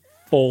have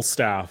full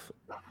staff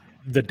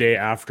the day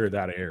after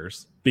that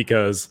airs,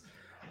 because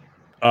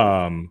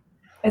I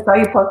saw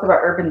you post about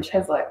Urban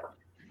Chislik.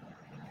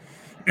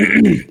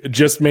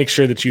 Just make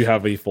sure that you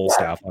have a full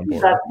staff on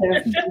board.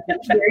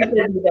 Very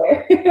busy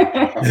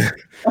there.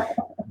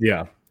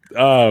 Yeah.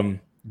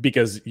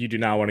 Because you do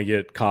not want to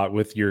get caught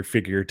with your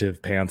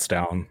figurative pants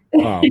down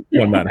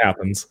when that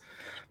happens.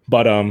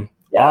 But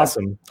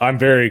awesome. I'm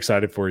very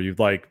excited for you.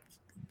 Like,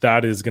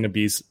 that is going to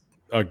be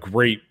a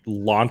great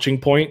launching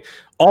point.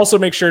 Also,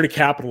 make sure to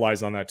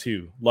capitalize on that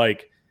too.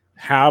 Like,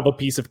 have a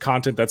piece of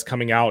content that's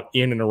coming out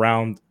in and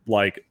around,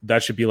 like,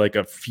 that should be like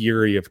a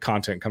fury of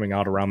content coming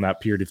out around that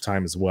period of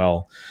time as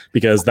well,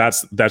 because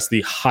that's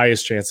the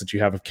highest chance that you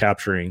have of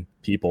capturing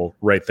people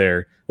right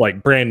there,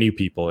 like brand new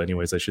people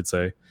anyways, I should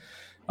say.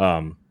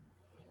 So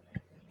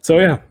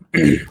yeah.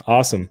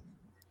 Awesome.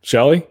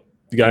 Shelly,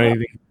 you got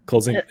any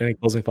closing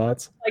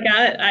thoughts?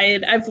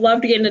 I've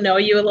loved getting to know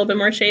you a little bit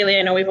more, Shaley.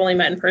 I know we've only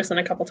met in person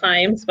a couple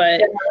times,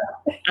 but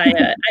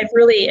I've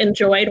really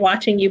enjoyed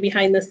watching you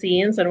behind the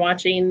scenes and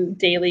watching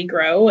Daily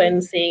grow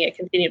and seeing it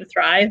continue to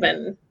thrive,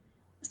 and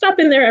stop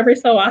in there every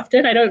so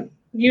often. I don't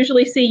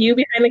usually see you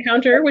behind the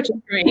counter, which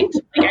is great.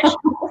 Like, I should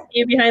see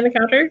you behind the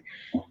counter.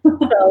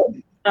 So,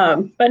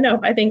 but no,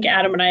 I think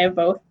Adam and I have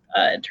both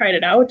tried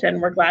it out, and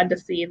we're glad to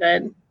see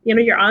that,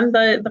 you're on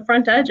the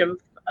front edge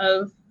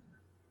of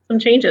some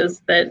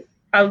changes that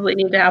probably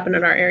need to happen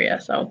in our area.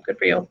 So good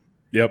for you.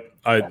 Yep.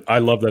 I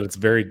love that. It's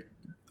very,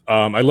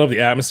 I love the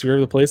atmosphere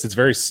of the place. It's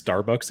very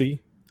Starbucksy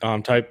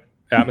type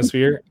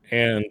atmosphere.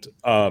 And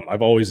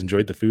I've always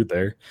enjoyed the food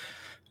there.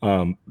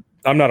 I'm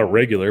not a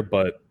regular,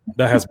 but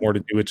that has more to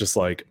do with just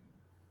like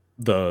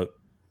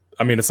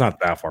it's not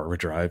that far of a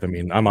drive. I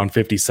mean, I'm on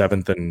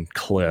 57th and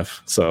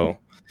Cliff. So,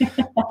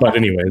 but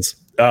anyways,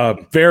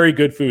 very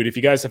good food. If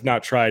you guys have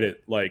not tried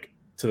it, like,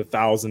 to the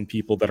 1,000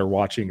 people that are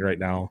watching right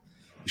now,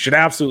 you should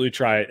absolutely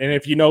try it. And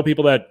if you know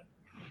people that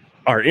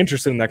are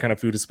interested in that kind of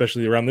food,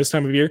 especially around this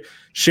time of year,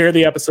 share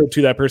the episode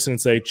to that person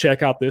and say,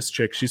 check out this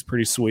chick. She's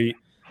pretty sweet.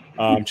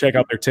 Check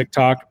out their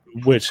TikTok,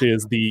 which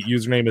is the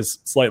username is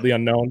slightly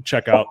unknown.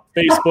 Check out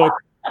Facebook,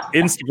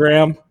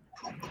 Instagram,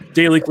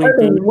 Daily Clean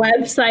Food.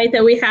 Website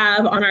that we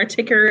have on our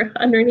ticker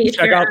underneath.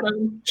 Check out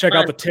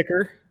the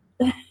ticker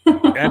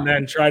and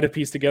then try to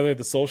piece together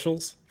the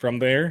socials from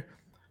there.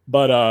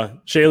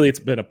 But Shaley, it's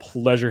been a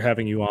pleasure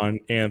having you on,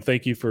 and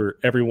thank you for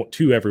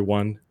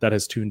everyone that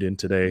has tuned in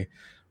today.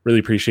 Really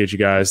appreciate you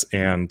guys.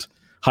 And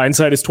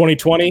hindsight is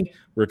 2020.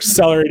 We're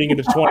accelerating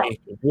into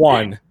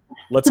 21.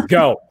 Let's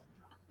go.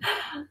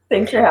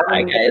 Thanks for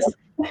having me,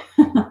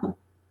 guys.